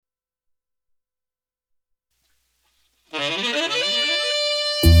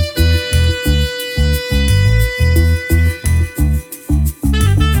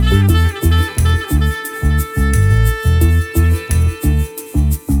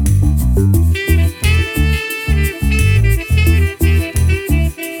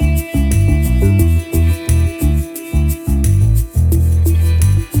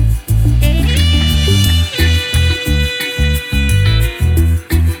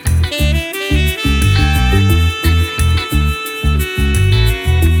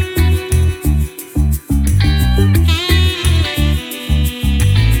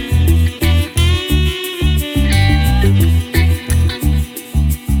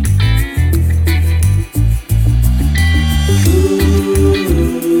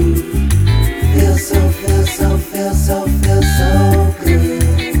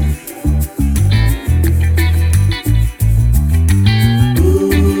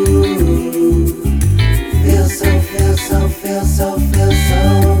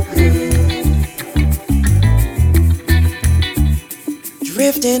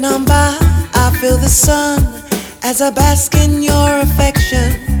As I bask in your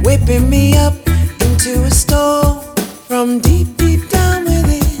affection, whipping me up into a storm from deep, deep down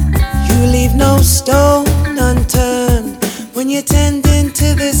within. You leave no stone unturned when you're tending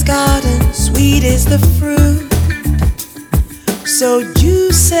to this garden. Sweet is the fruit, so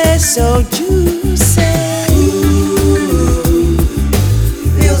juicy, so juicy. Ooh,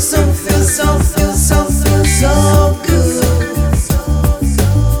 feel so, feel so, feel so, feel so good. So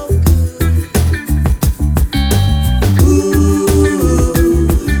good. Ooh,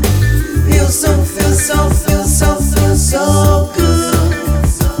 feel so, feel so, feel so, feel so good.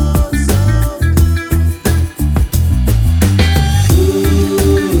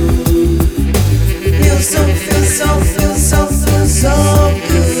 Ooh, feel so, feel so, feel so,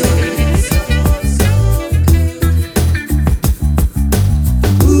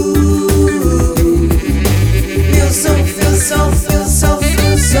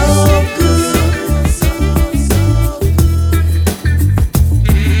 feel so good.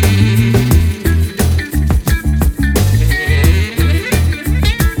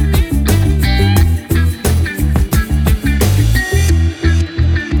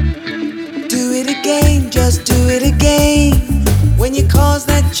 Just do it again. When you cause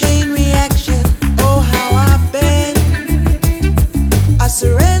that chain reaction, oh how I've been. I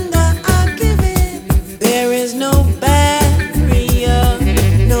surrender, I give in. There is no barrier,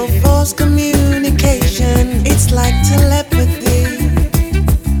 no false communication. It's like telepathy.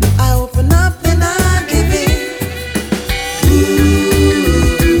 I open up and I give in. Ooh,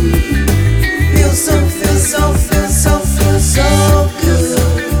 feel so, feel so, feel so, feel so good.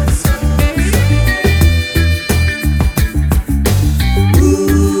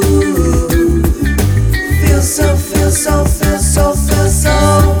 Ooh,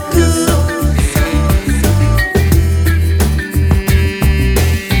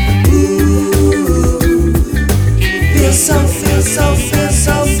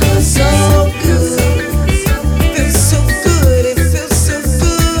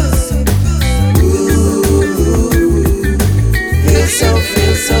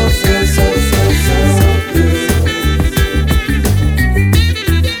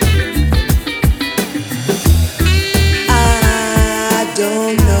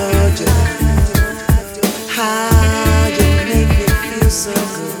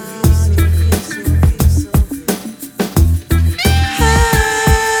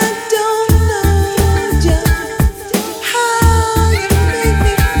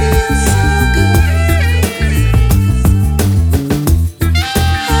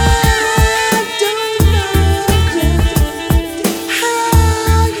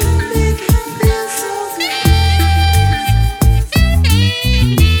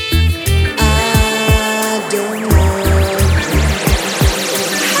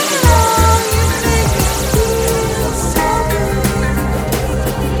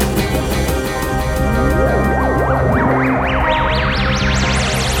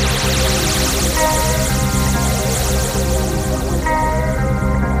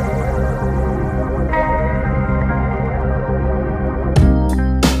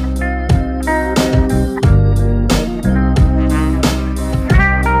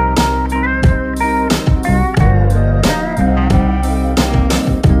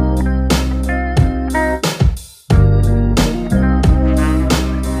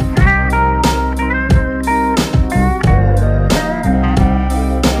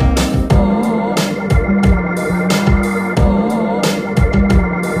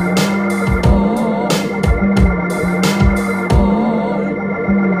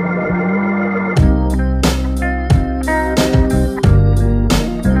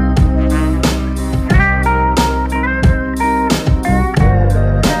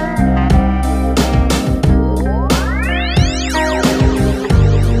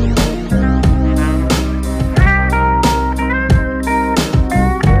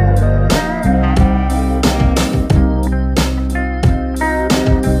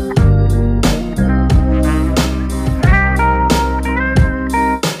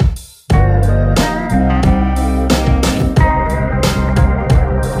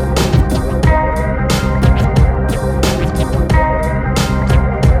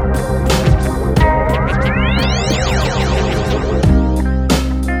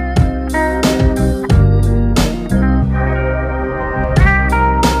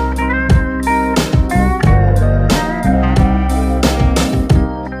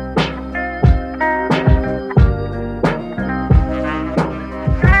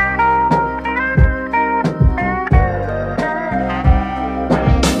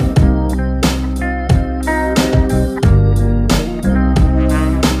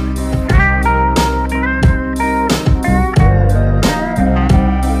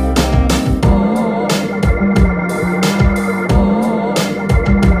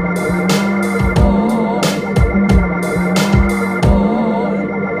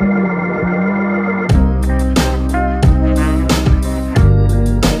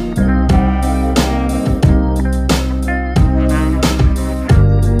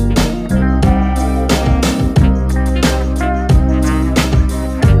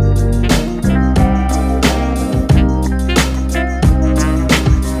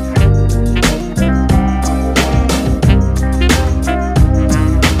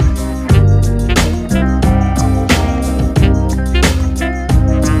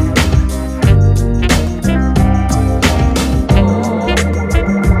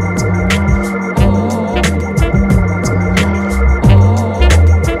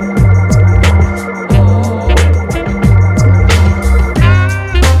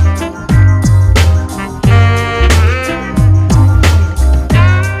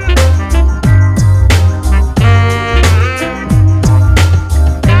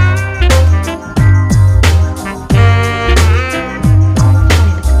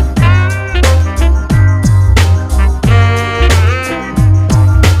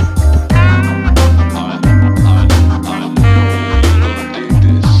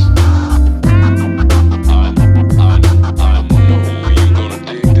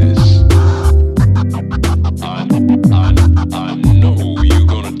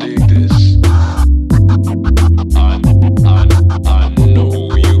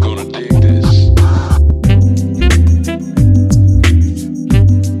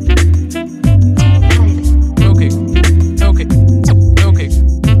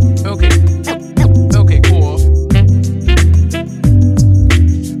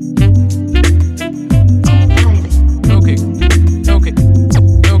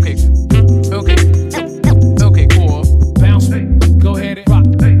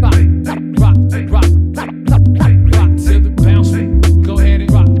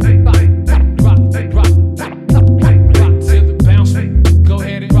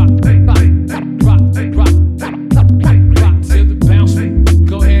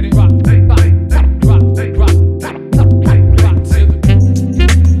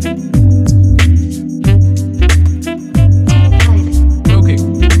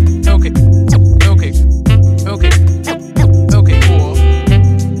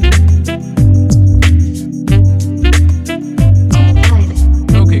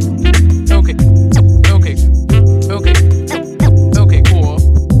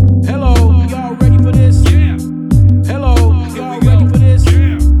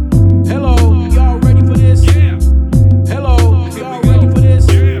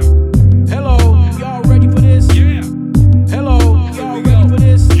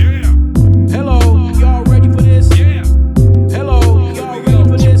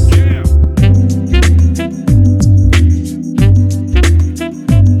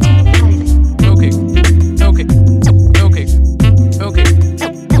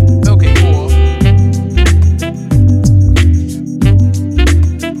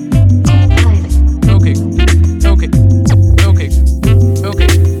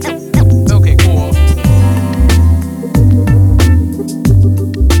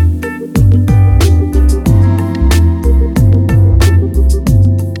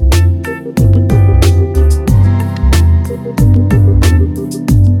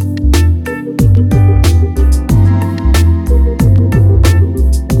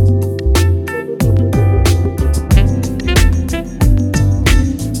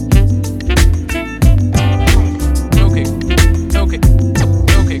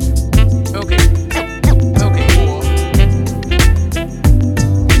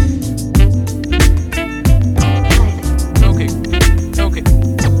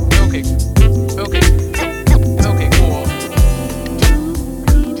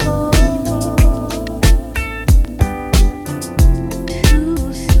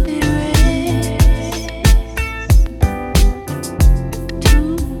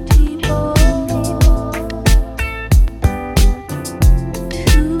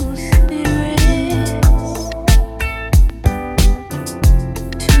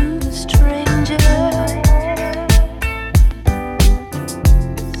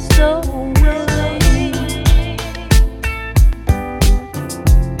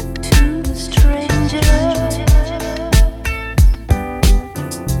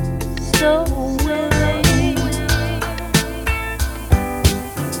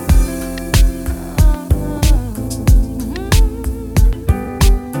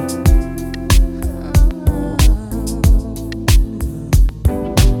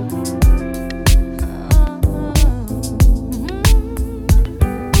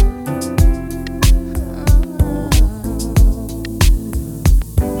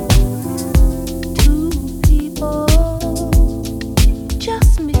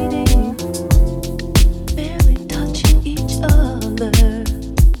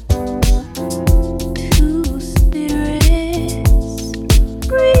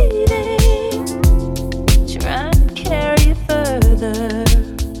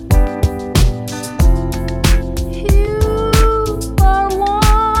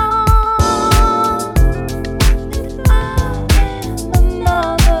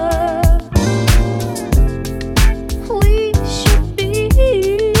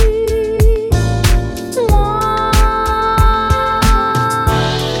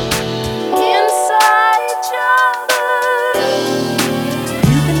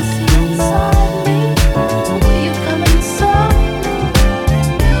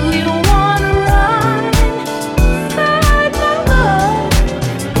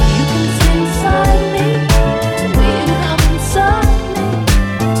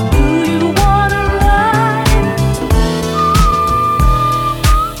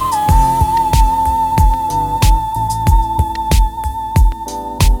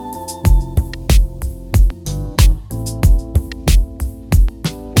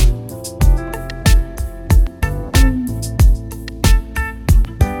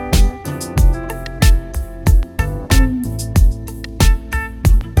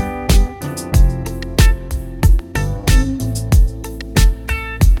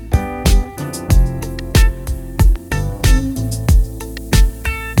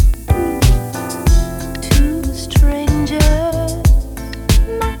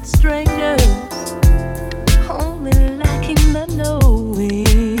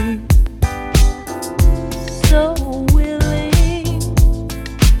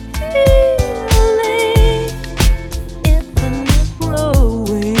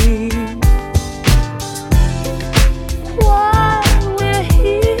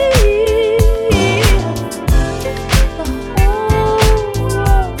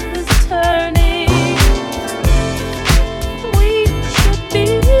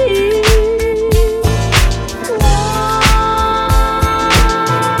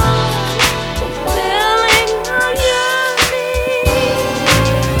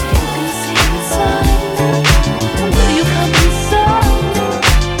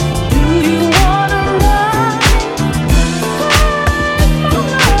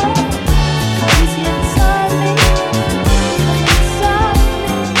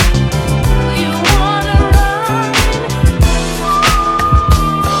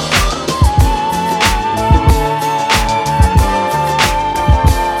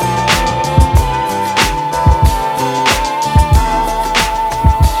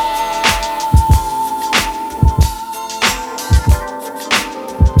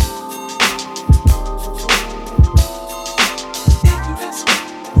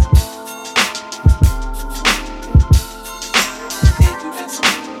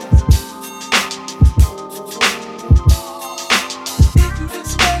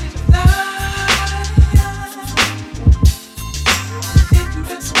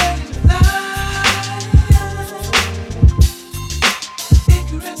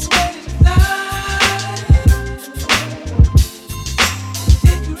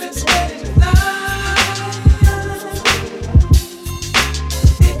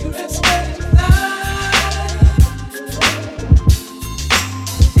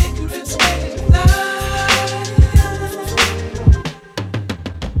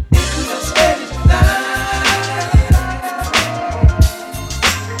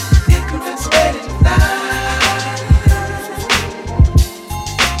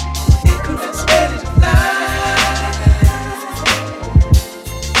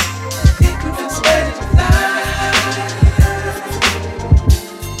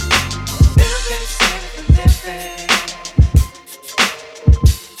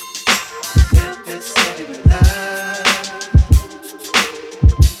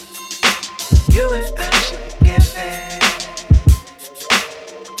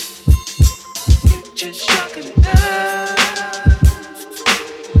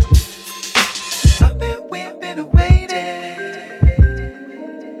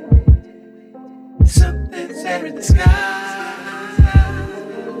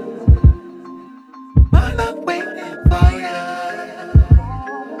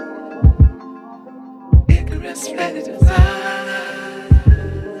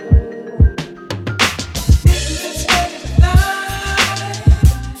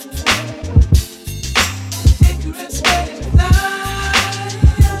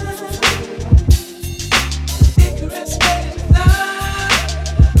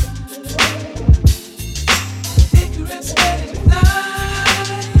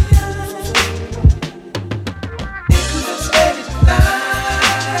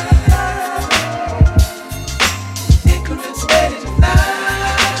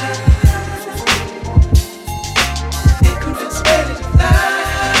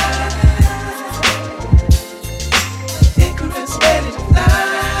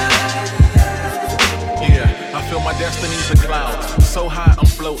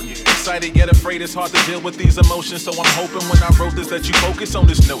 It's hard to deal with these emotions, so I'm hoping when I wrote this that you focus on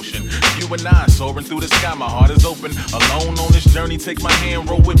this notion. You and I soaring through the sky, my heart is open. Alone on this journey, take my hand,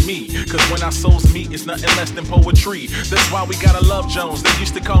 roll with me. Cause when our souls meet, it's nothing less than poetry. That's why we gotta love Jones. They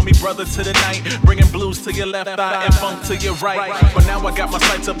used to call me brother to the night, bringing blues to your left eye and funk to your right. But now I got my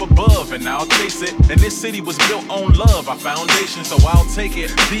sights up above and I'll chase it. And this city was built on love, our foundation, so I'll take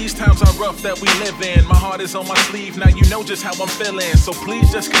it. These times are rough that we live in. My heart is on my sleeve, now you know just how I'm feeling. So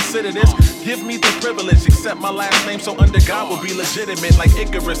please just consider this. Give me the privilege, accept my last name so under God will be legitimate. Like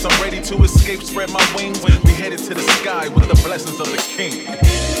Icarus, I'm ready to escape, spread my wings. We headed to the sky with the blessings of the king.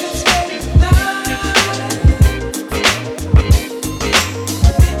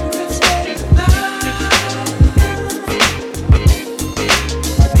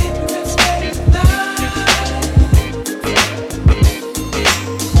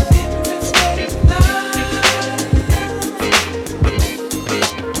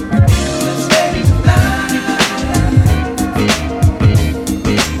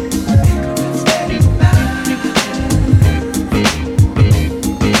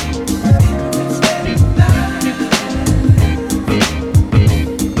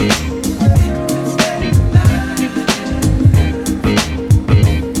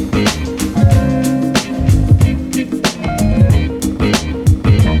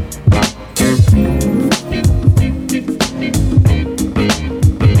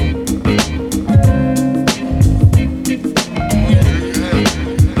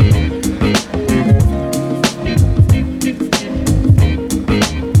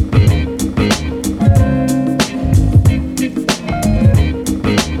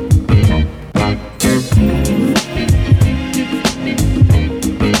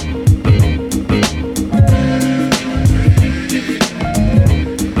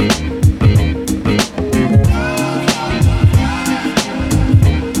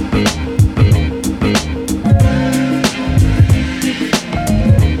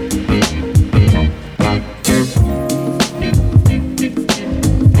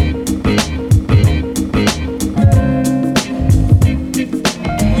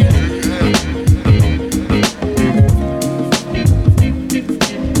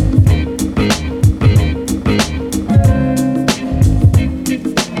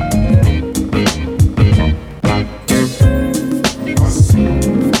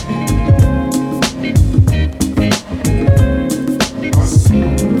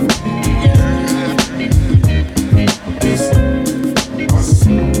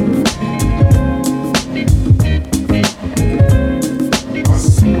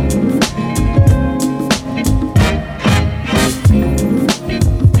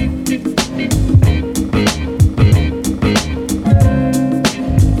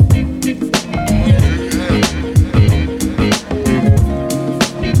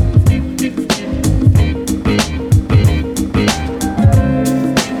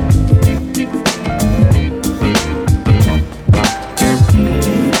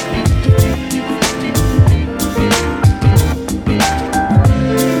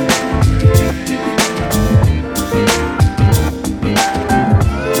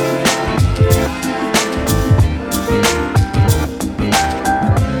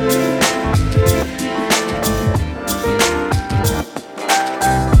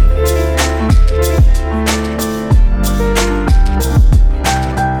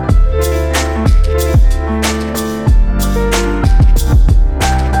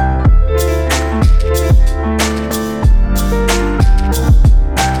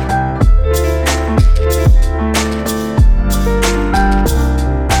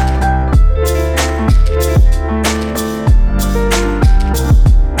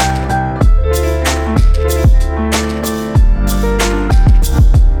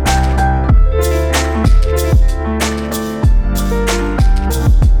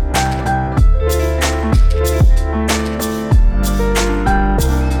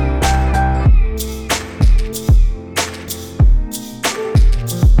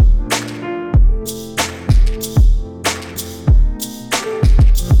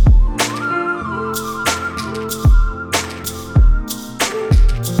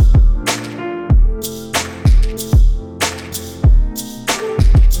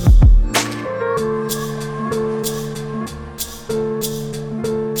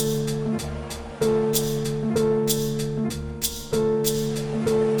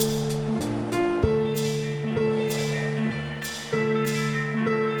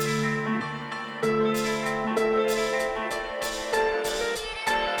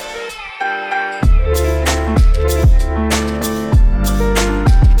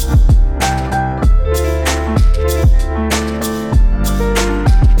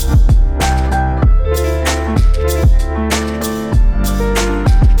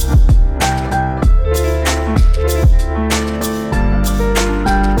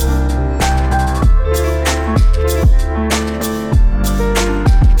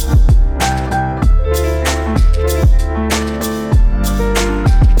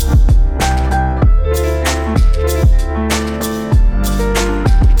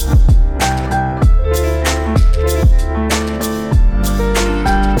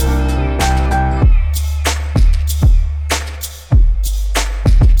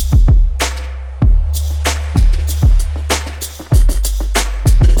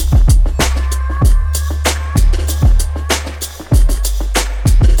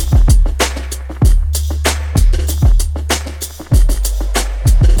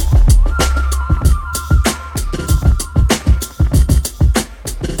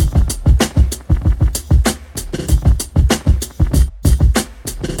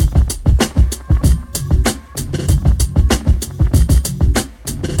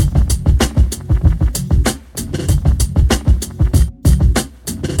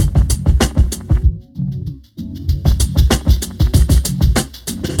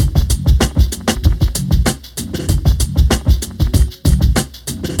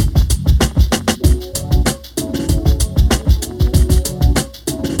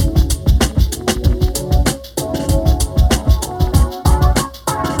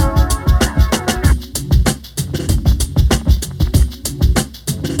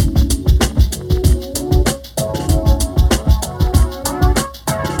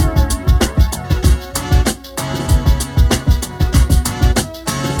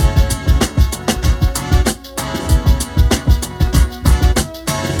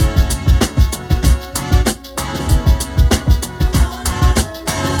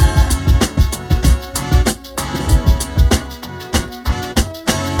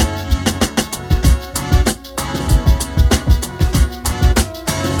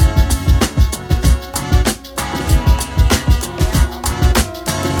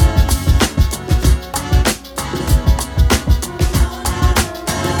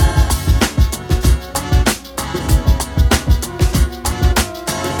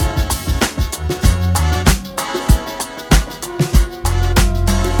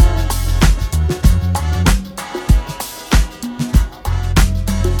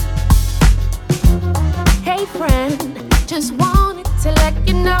 friend, just wanted to let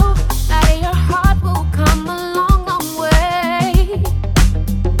you know that your heart will come a long, long way.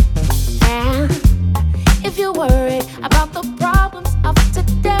 And if you're worried about the problems of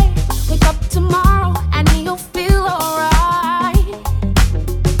today, wake up tomorrow and you'll feel alright.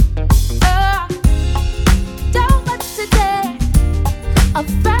 Don't let today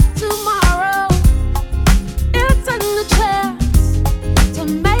affect tomorrow. It's in the chance to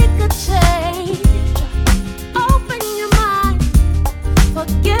make a change. Open your mind,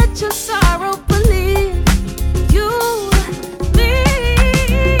 forget your sorrow, believe you, me.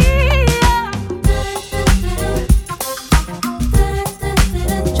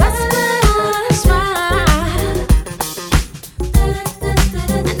 Just a smile,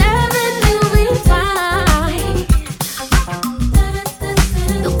 and everything will be fine.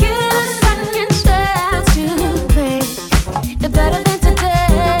 You'll get a second chance to make it better than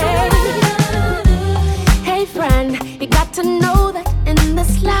today. Hey friend, you got to know that in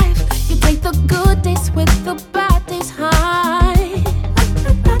this life you take the good days with the bad days high.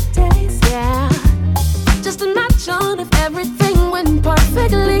 Bad days, yeah. Just imagine if everything went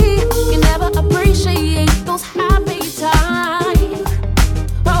perfectly. You never appreciate those happy times.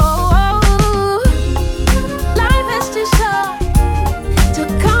 Oh, life is too short to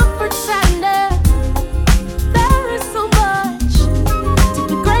comfort sadness. There is so much to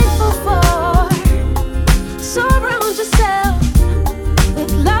be grateful for. Surround yourself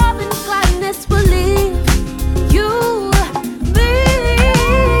with love and gladness. Believe you, me.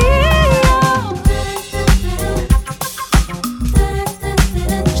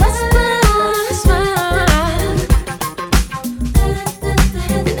 Just a smile,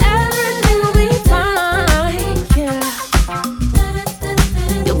 and everything will be fine. Yeah.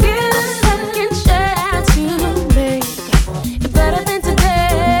 You'll get a second chance to make it better than today.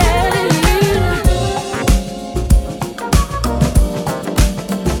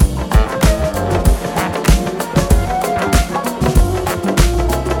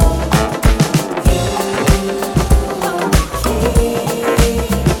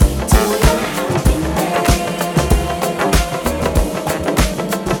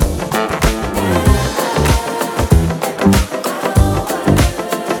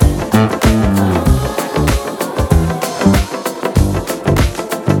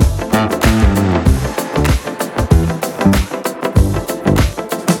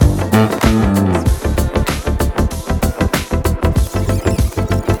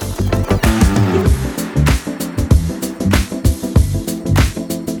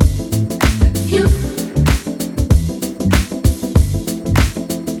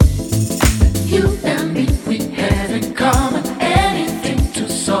 You and me, we have in common anything to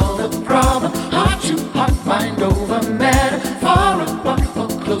solve the problem. Heart to heart, mind over matter. Far apart or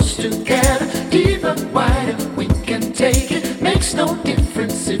close together. Deep and wider, we can take it. Makes no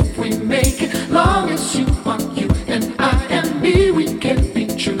difference if we make it. Long as you are you and I am me, we can be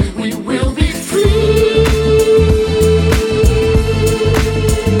true. We will be free.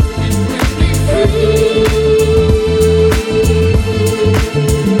 We will be free.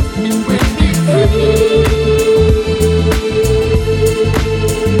 We will be free.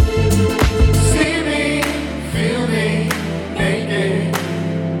 See me, feel me, naked.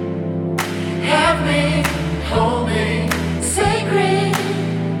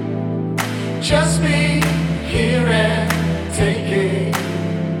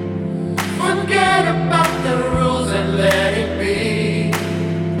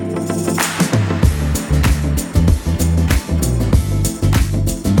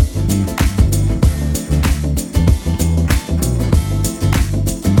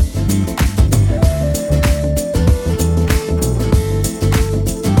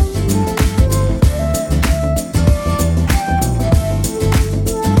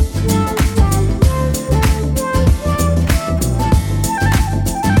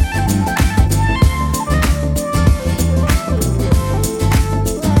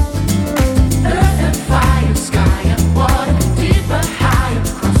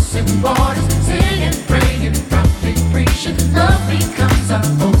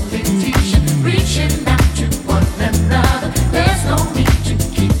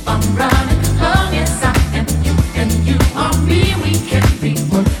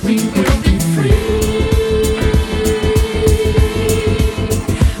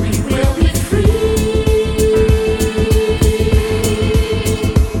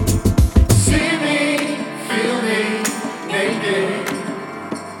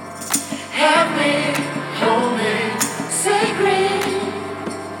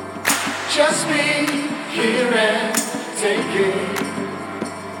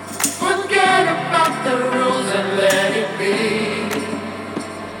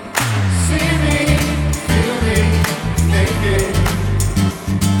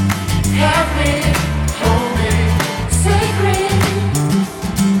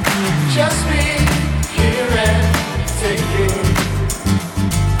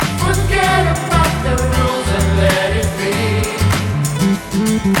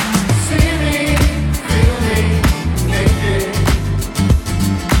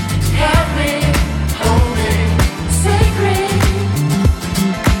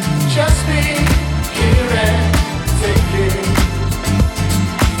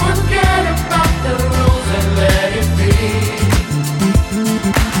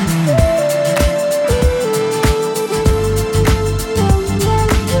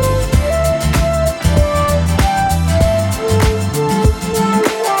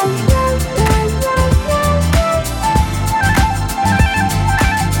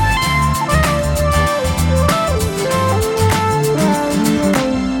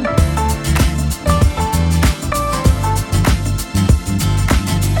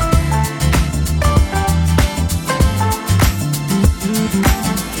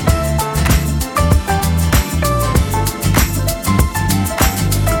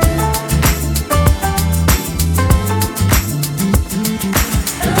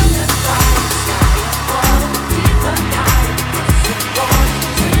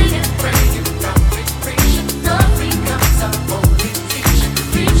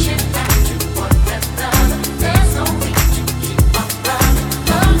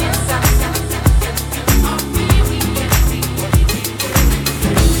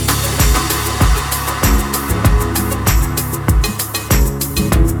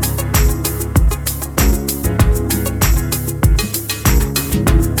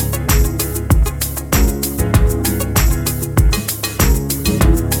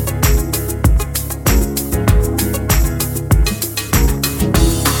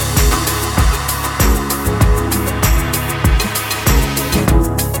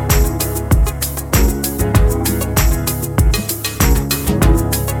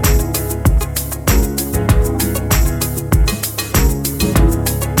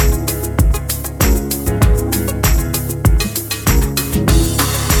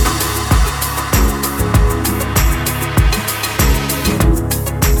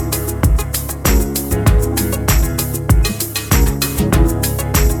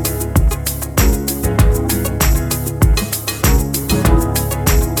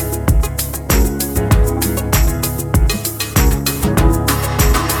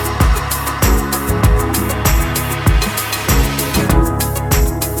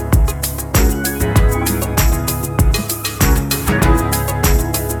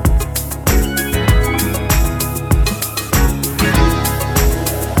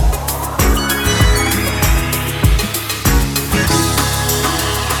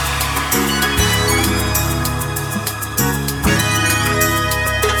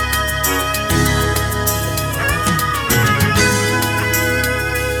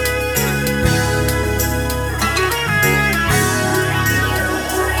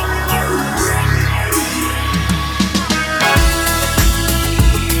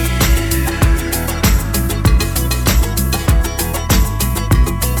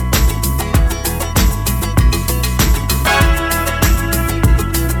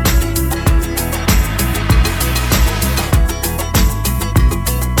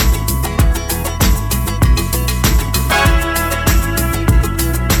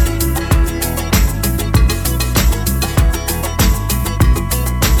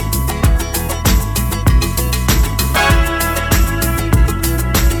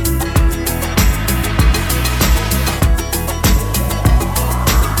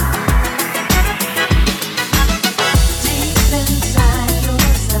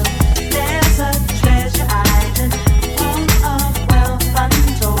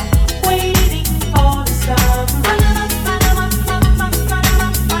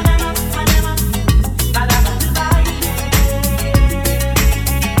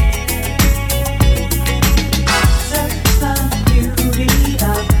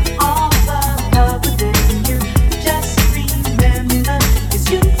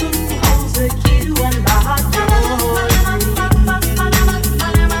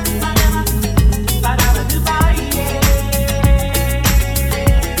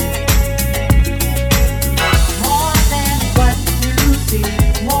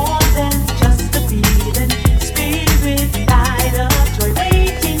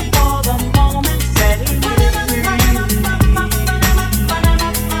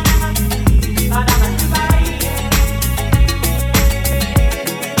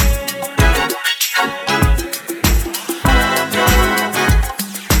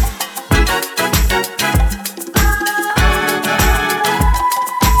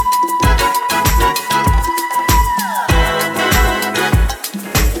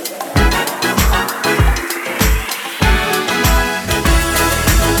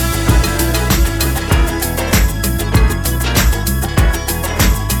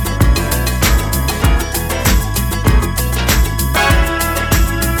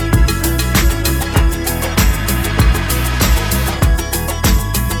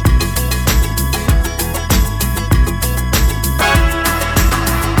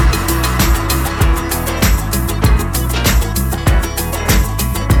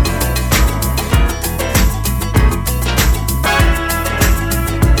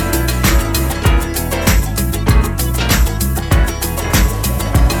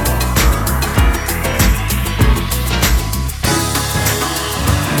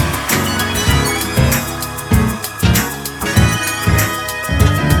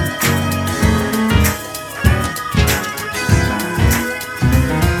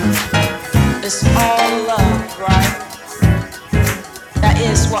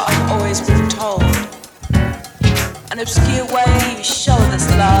 is what I've always been told. An obscure way you show this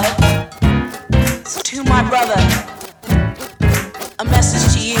love. It's to my brother, a message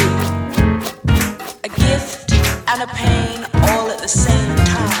to you, a gift and a pain all at the same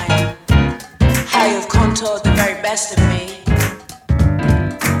time. How you've contoured the very best of me.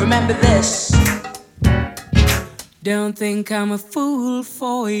 Remember this. Don't think I'm a fool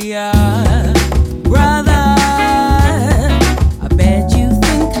for ya, brother. I bet you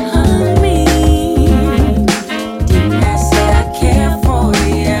think I'm mean. Didn't I say I care for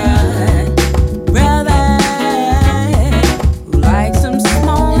ya, brother? Who likes them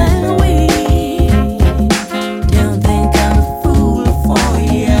small and weak. Don't think I'm a fool for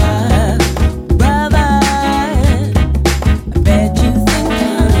ya, brother. I bet you think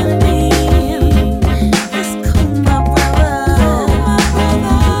I'm mean. It's cool, my brother.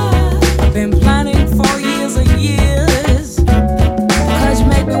 I've been planning for years and years. 'Cause you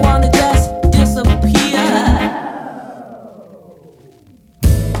make me wanna just disappear.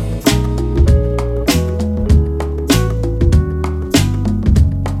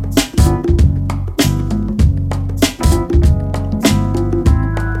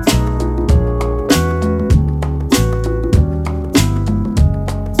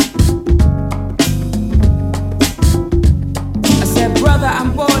 I said, brother,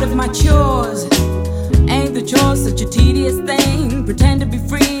 I'm bored of my chores. Ain't the chores such a tedious thing? Pretend to be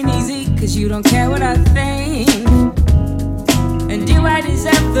free and easy, 'cause you don't care what I think. And do I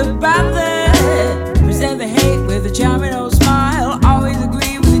deserve the bother? Present the hate with a charming old smile. Always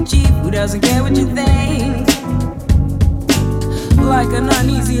agree with the chief who doesn't care what you think. Like an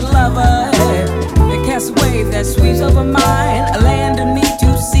uneasy lover that casts a wave that sweeps over mine. I lay underneath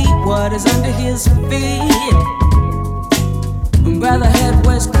to see what is under his feet. When brotherhood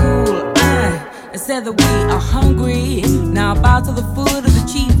was cool, I said that we are hungry. Now I bow to the foot of the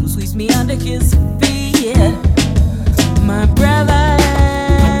chief who sweeps me under his feet. My brother,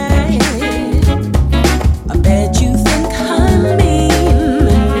 I bet you think I'm mean.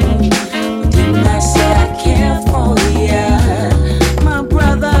 Didn't I say I care for ya, my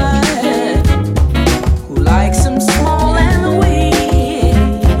brother? Who likes them small and weak.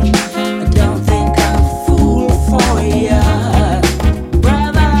 I don't think I'm a fool for ya,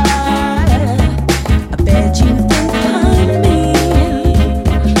 brother. I bet you think I'm mean.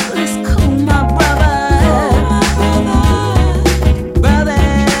 But it's cool, my brother. Brother,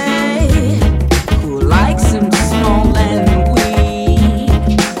 who likes them small and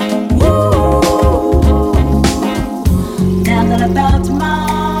weak. Woo. Now that I'm about to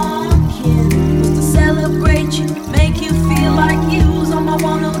mark you, was to celebrate you, make you feel like you was on my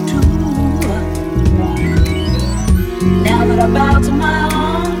 102. Now that I'm about to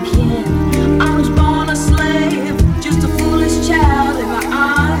mark you, I was born a slave, just a foolish child in my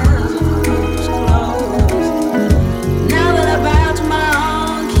eyes was closed. Now that I'm about to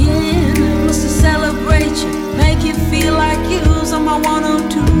mark you, was to celebrate you, make you feel like you was on my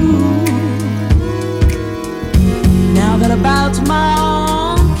 102. Now that I'm about to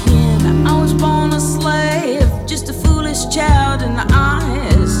mark in, I was born a slave, just a foolish child in the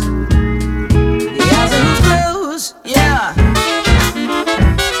eyes. The eyes of the blues, yeah.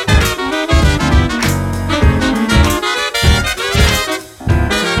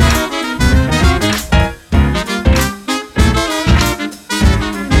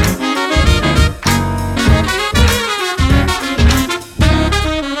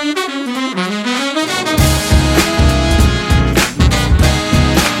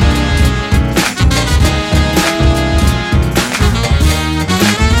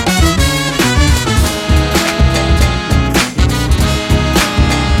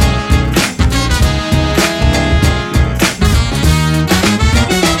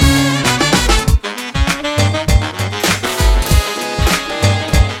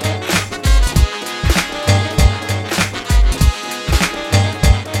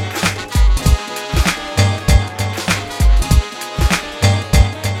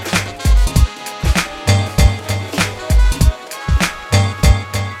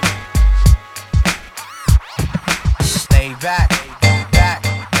 Lay back,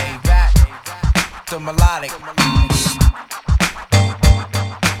 lay back, the melodic.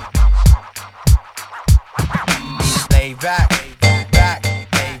 Lay back, lay back,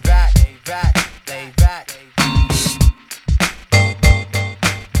 lay back, lay back.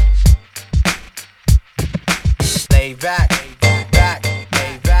 Lay back, lay back,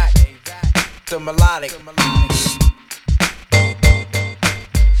 the melodic.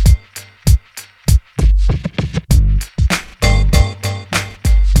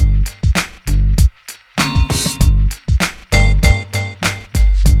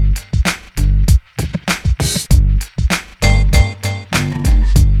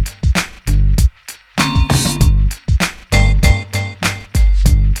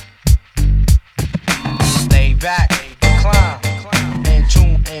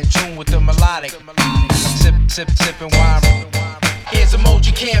 melodic. Sipping wine. Here's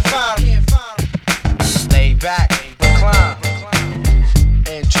emoji, can't find 'em. Lay back, recline,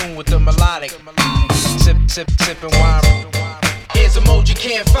 in tune with the melodic. Sipping wine. Here's emoji,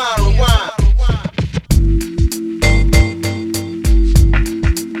 can't find rewind.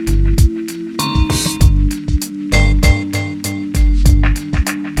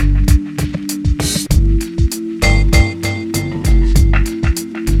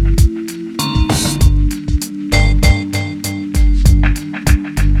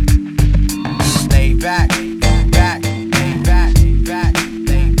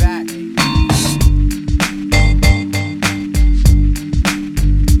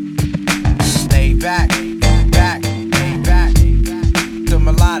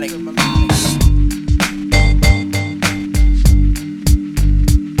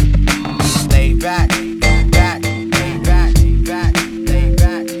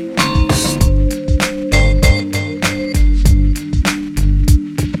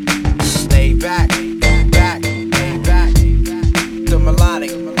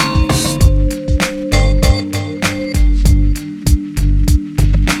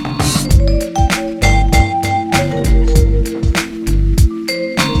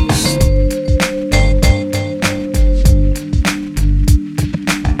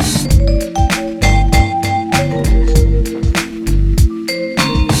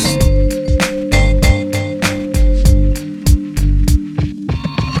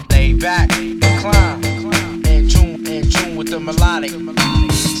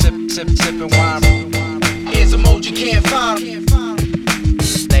 Sipping wine. Here's emoji, can't find 'em.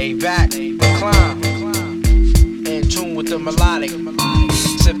 Lay back, recline, in tune with the melodic.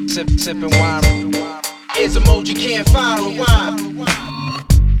 Sipping wine. Here's emoji, can't find rewind.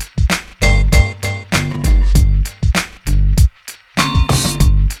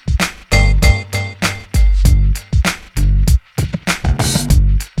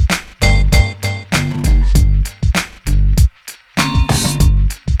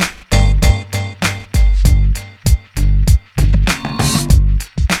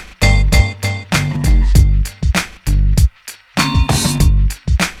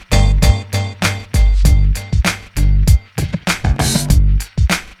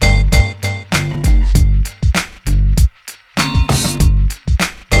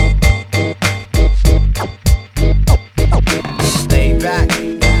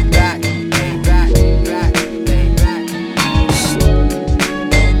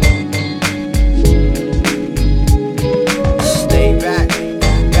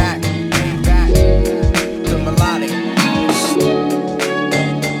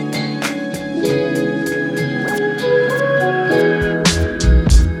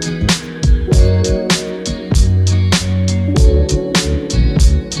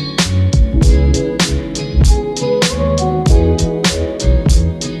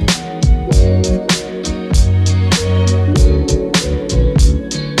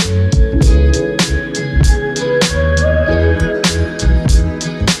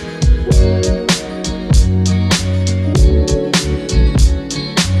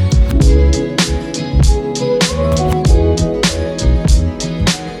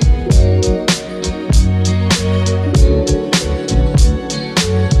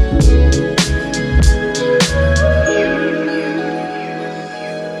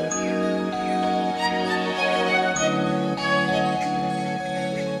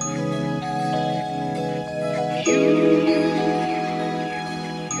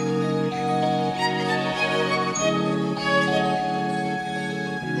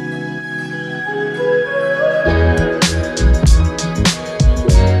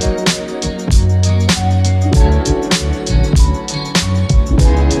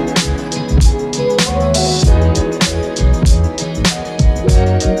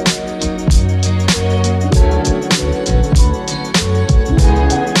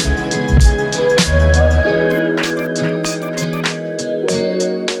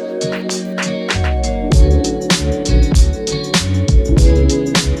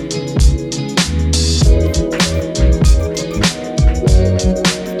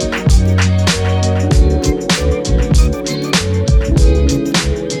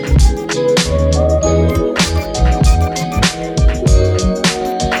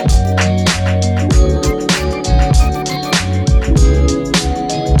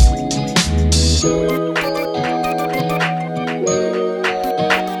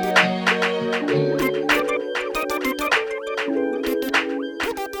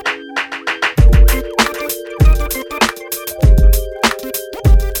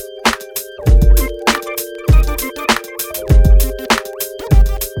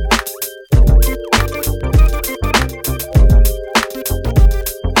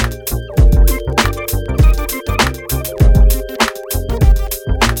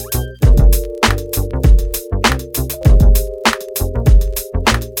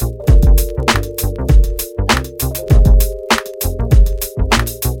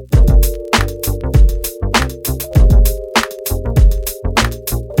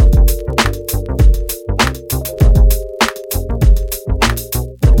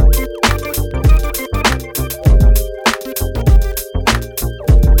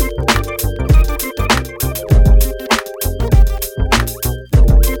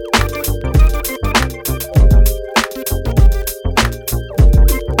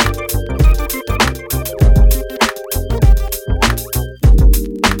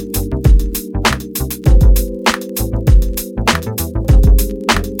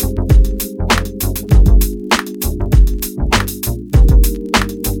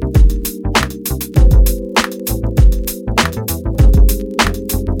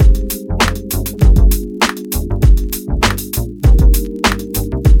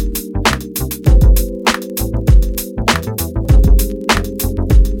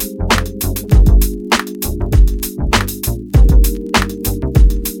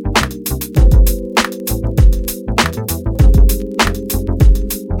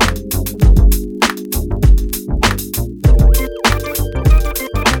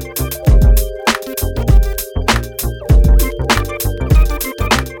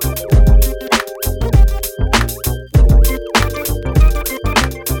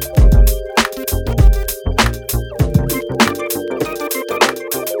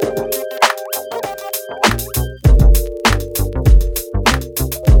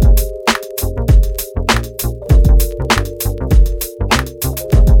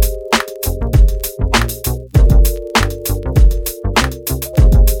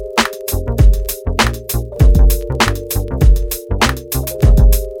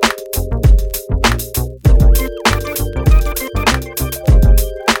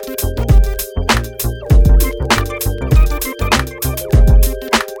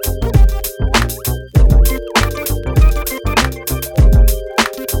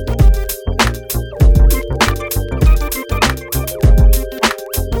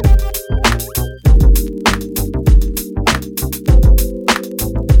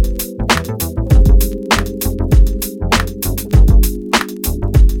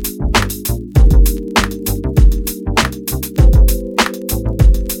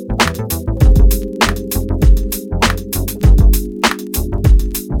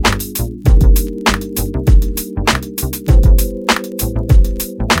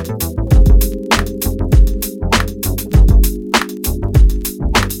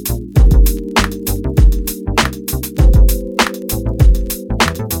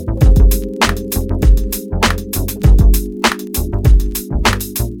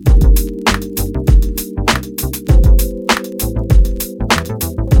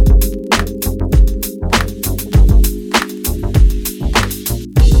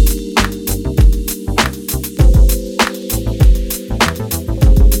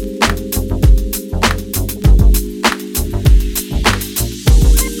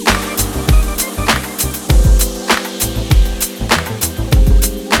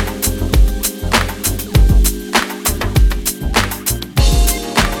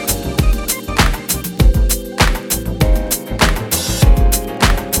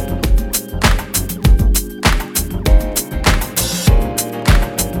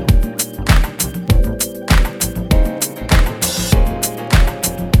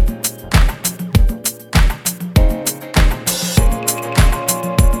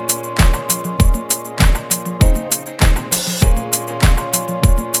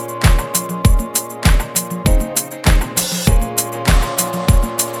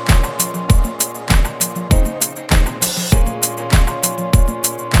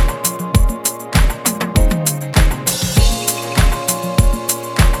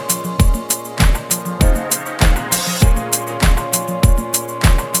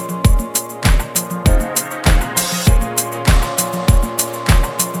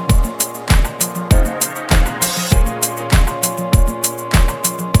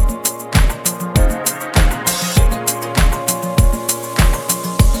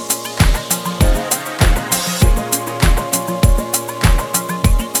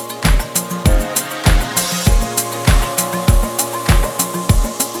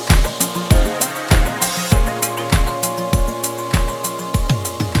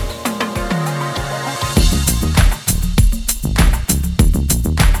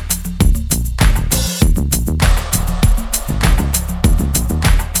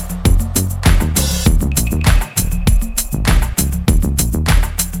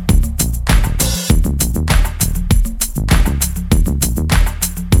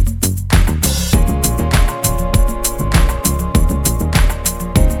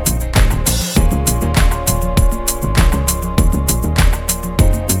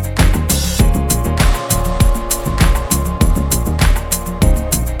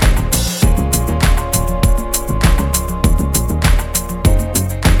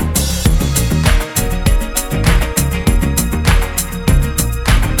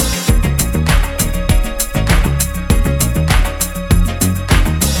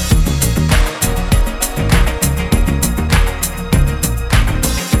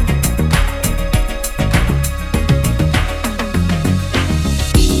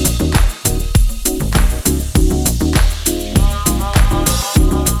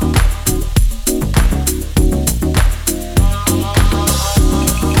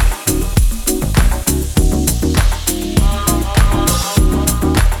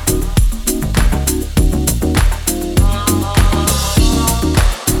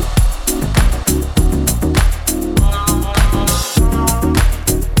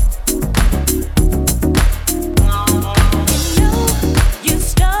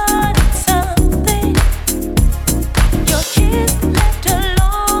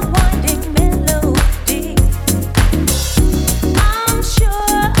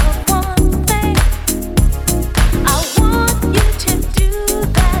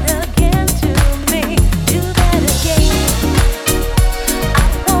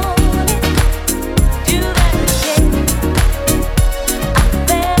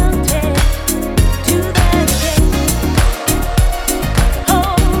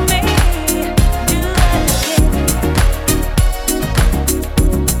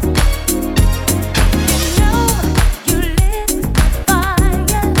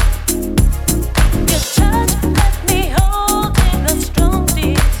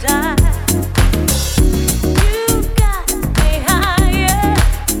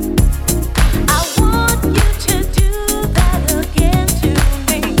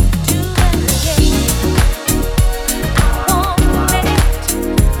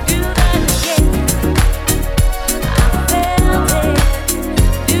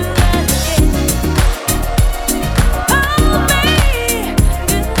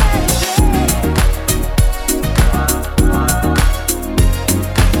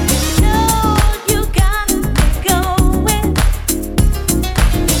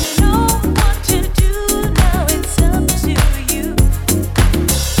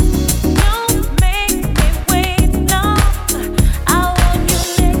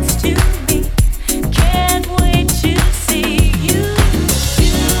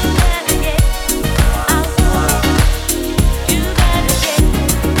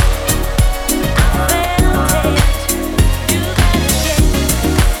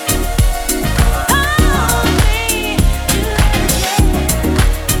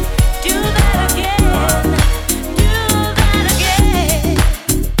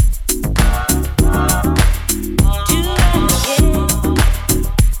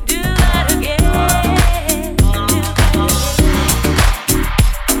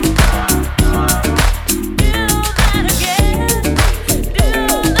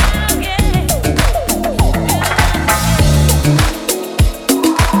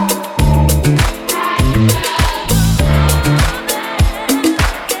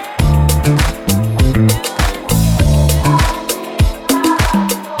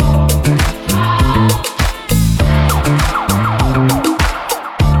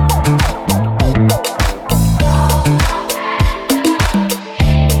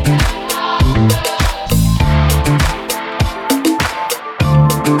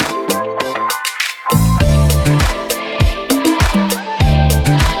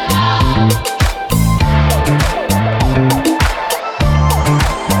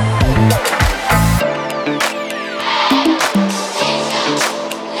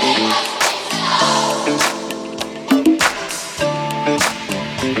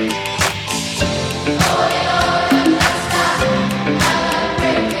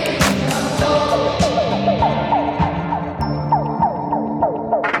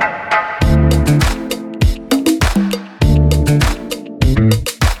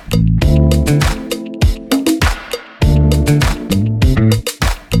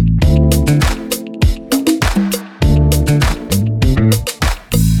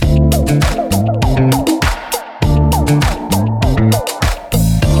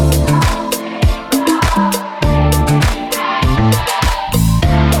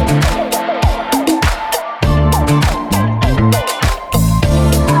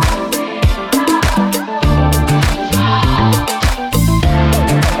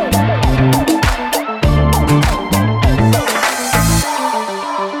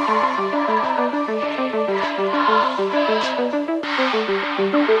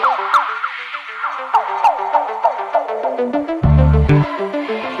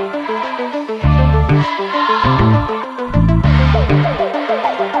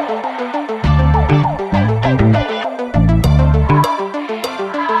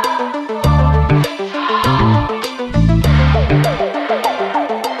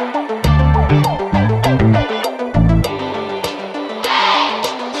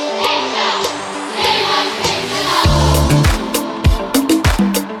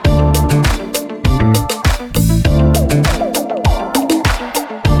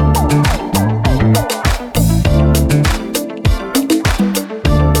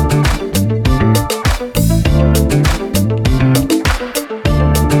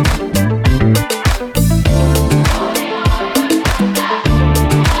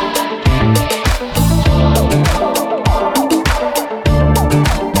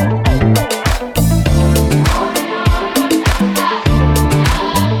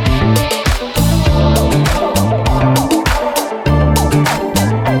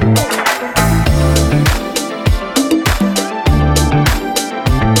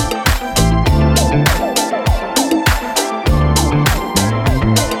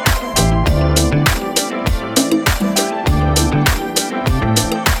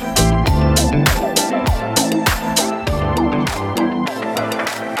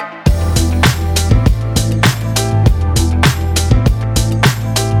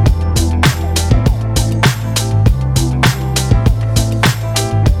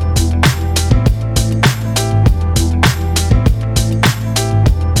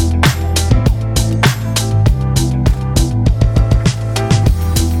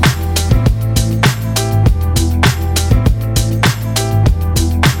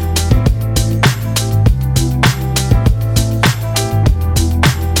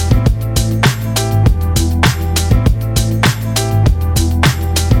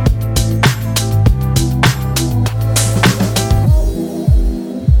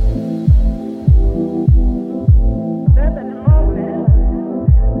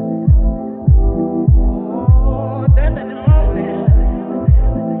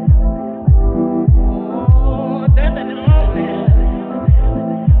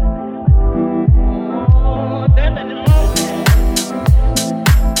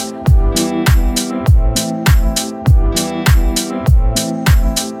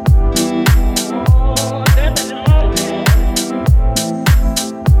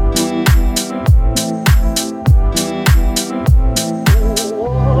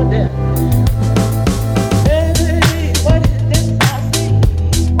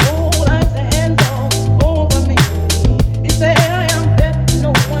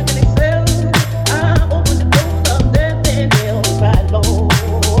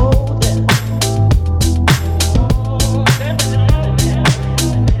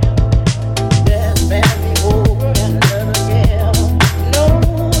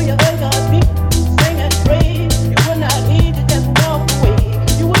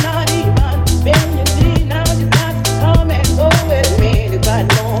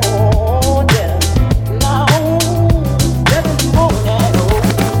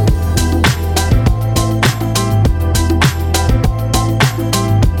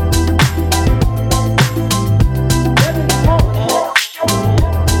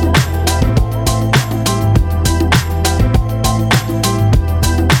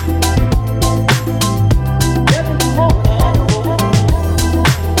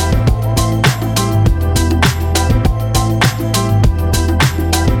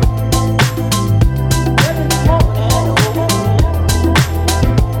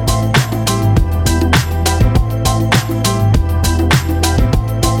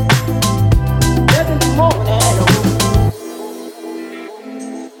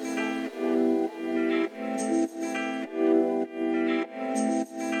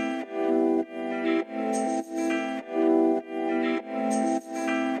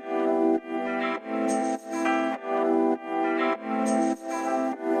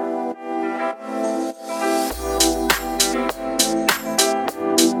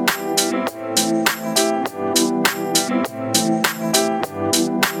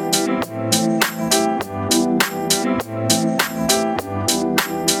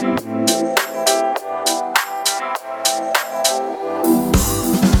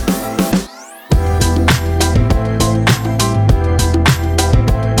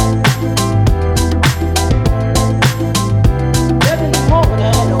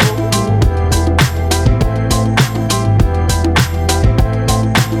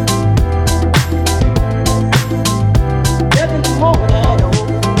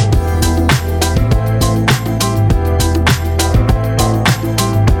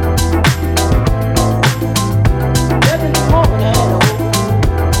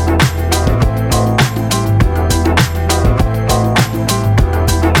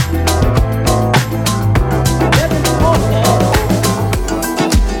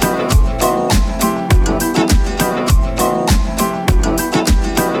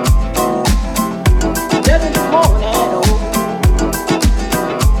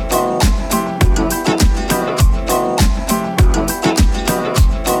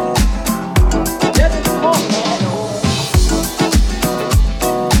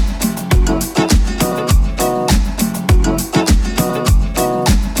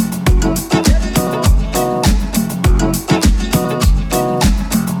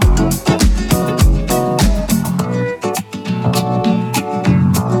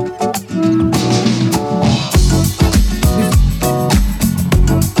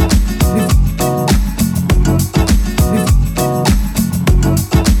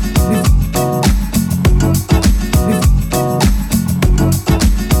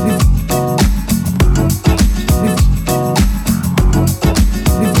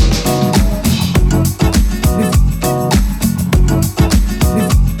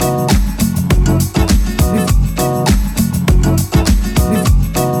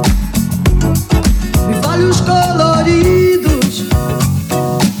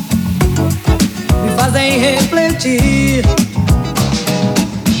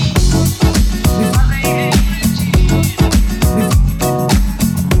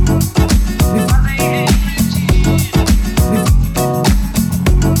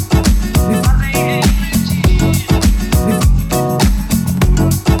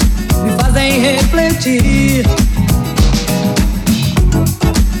 refletir.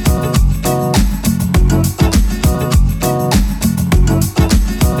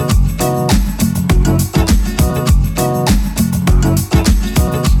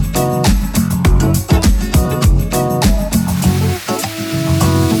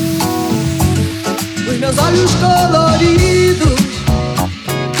 Os meus olhos coloridos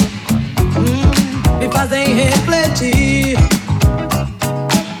me fazem refletir.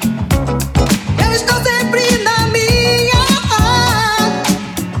 Eu estou sempre na minha,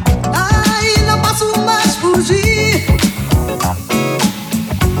 aí não posso mais fugir.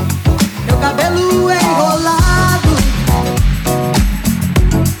 Meu cabelo enrolado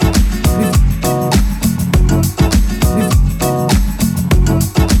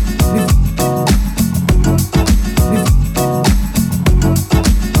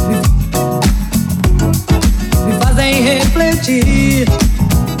me fazem refletir.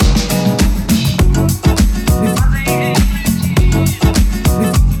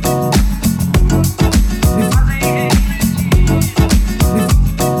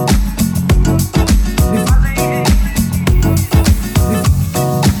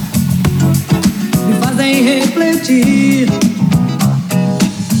 Me fazem refletir.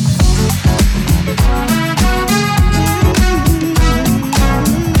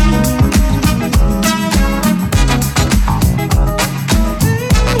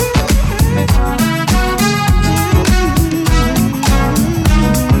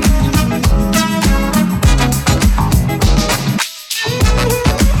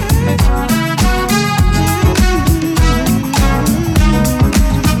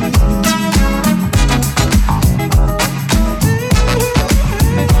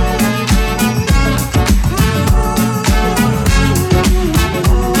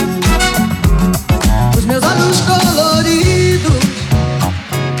 Os meus olhos coloridos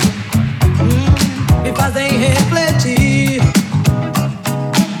me fazem refletir.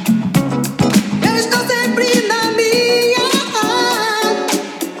 Eu estou sempre na minha,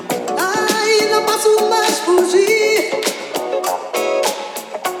 aí não posso mais fugir.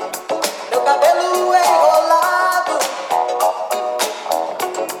 Meu cabelo enrolado,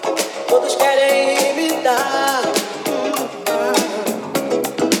 todos querem imitar.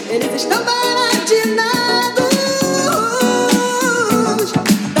 Eles estão baratinados,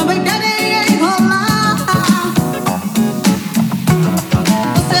 também querem enrolar.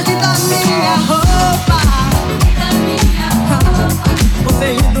 Você ri da minha roupa, você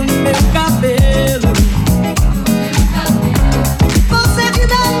ri do meu cabelo, você ri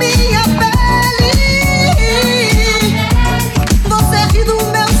da minha pele, você ri do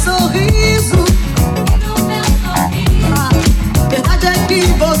meu sorriso. Verdade é que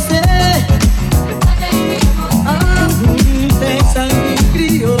você tem sangue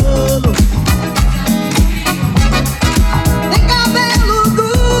crioulo, tem cabelo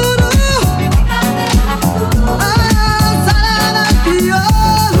duro, sarara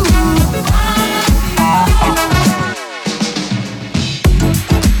crioulo.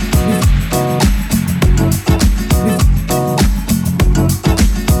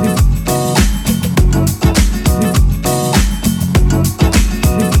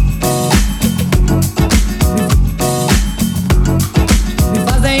 Me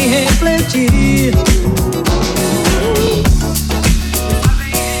fazem refletir.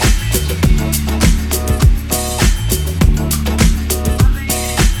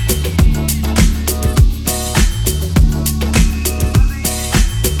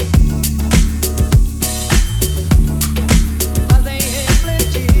 Fazem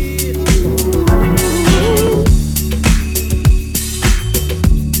refletir.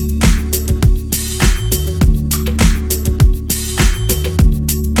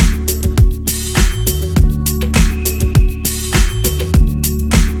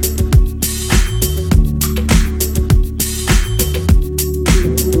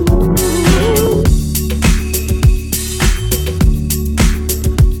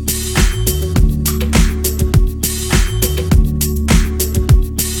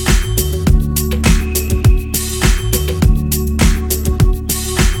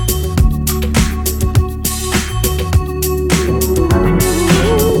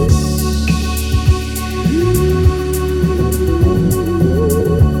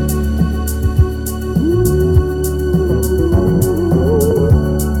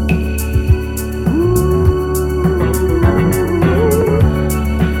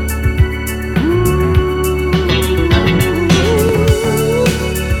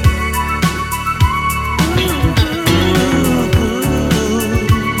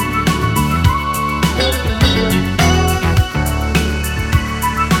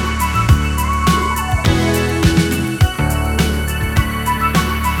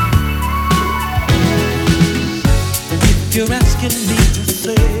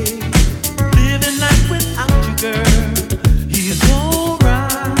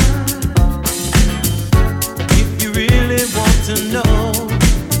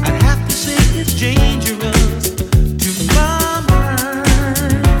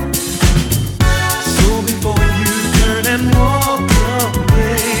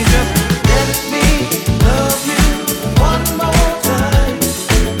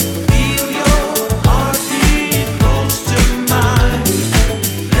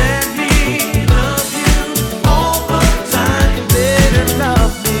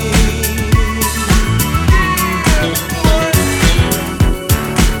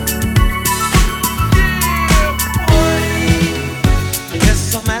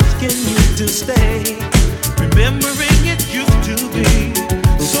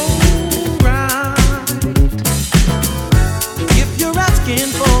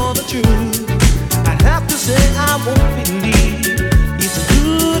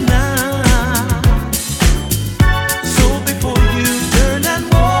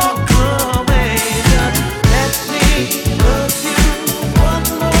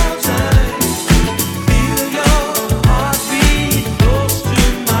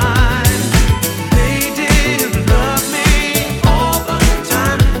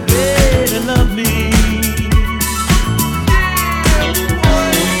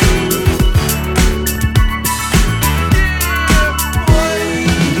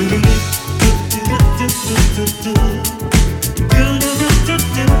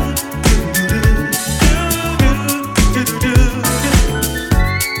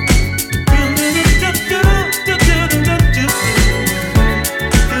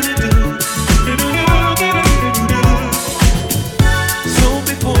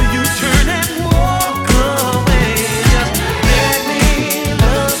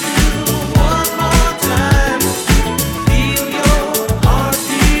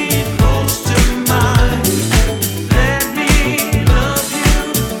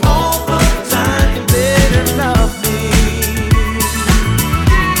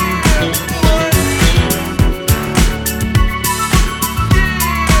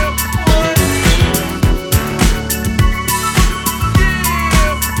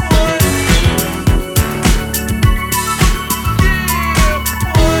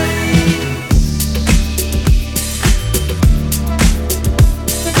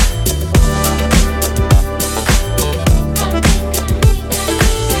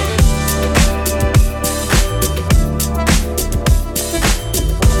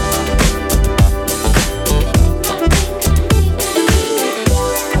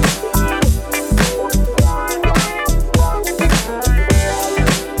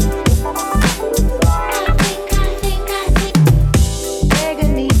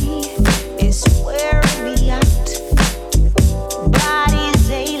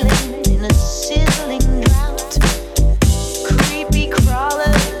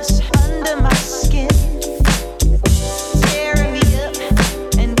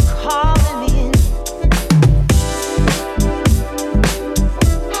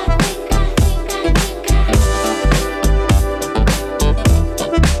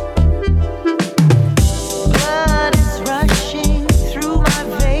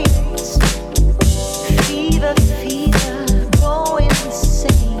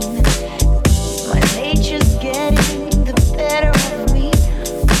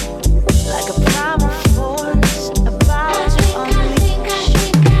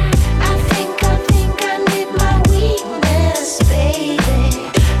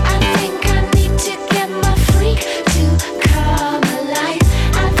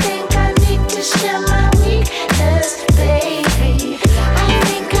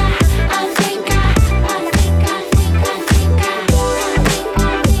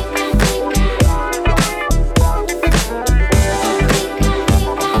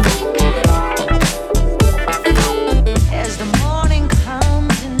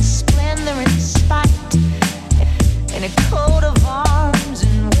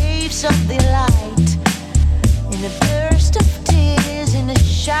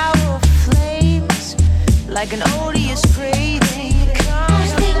 like an odious craving.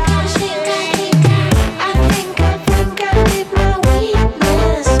 I need my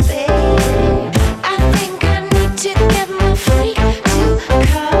weakness, baby. I think I need to get my freak to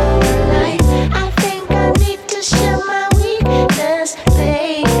come alive. I think I need to share my weakness,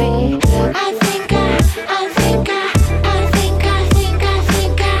 baby. I think I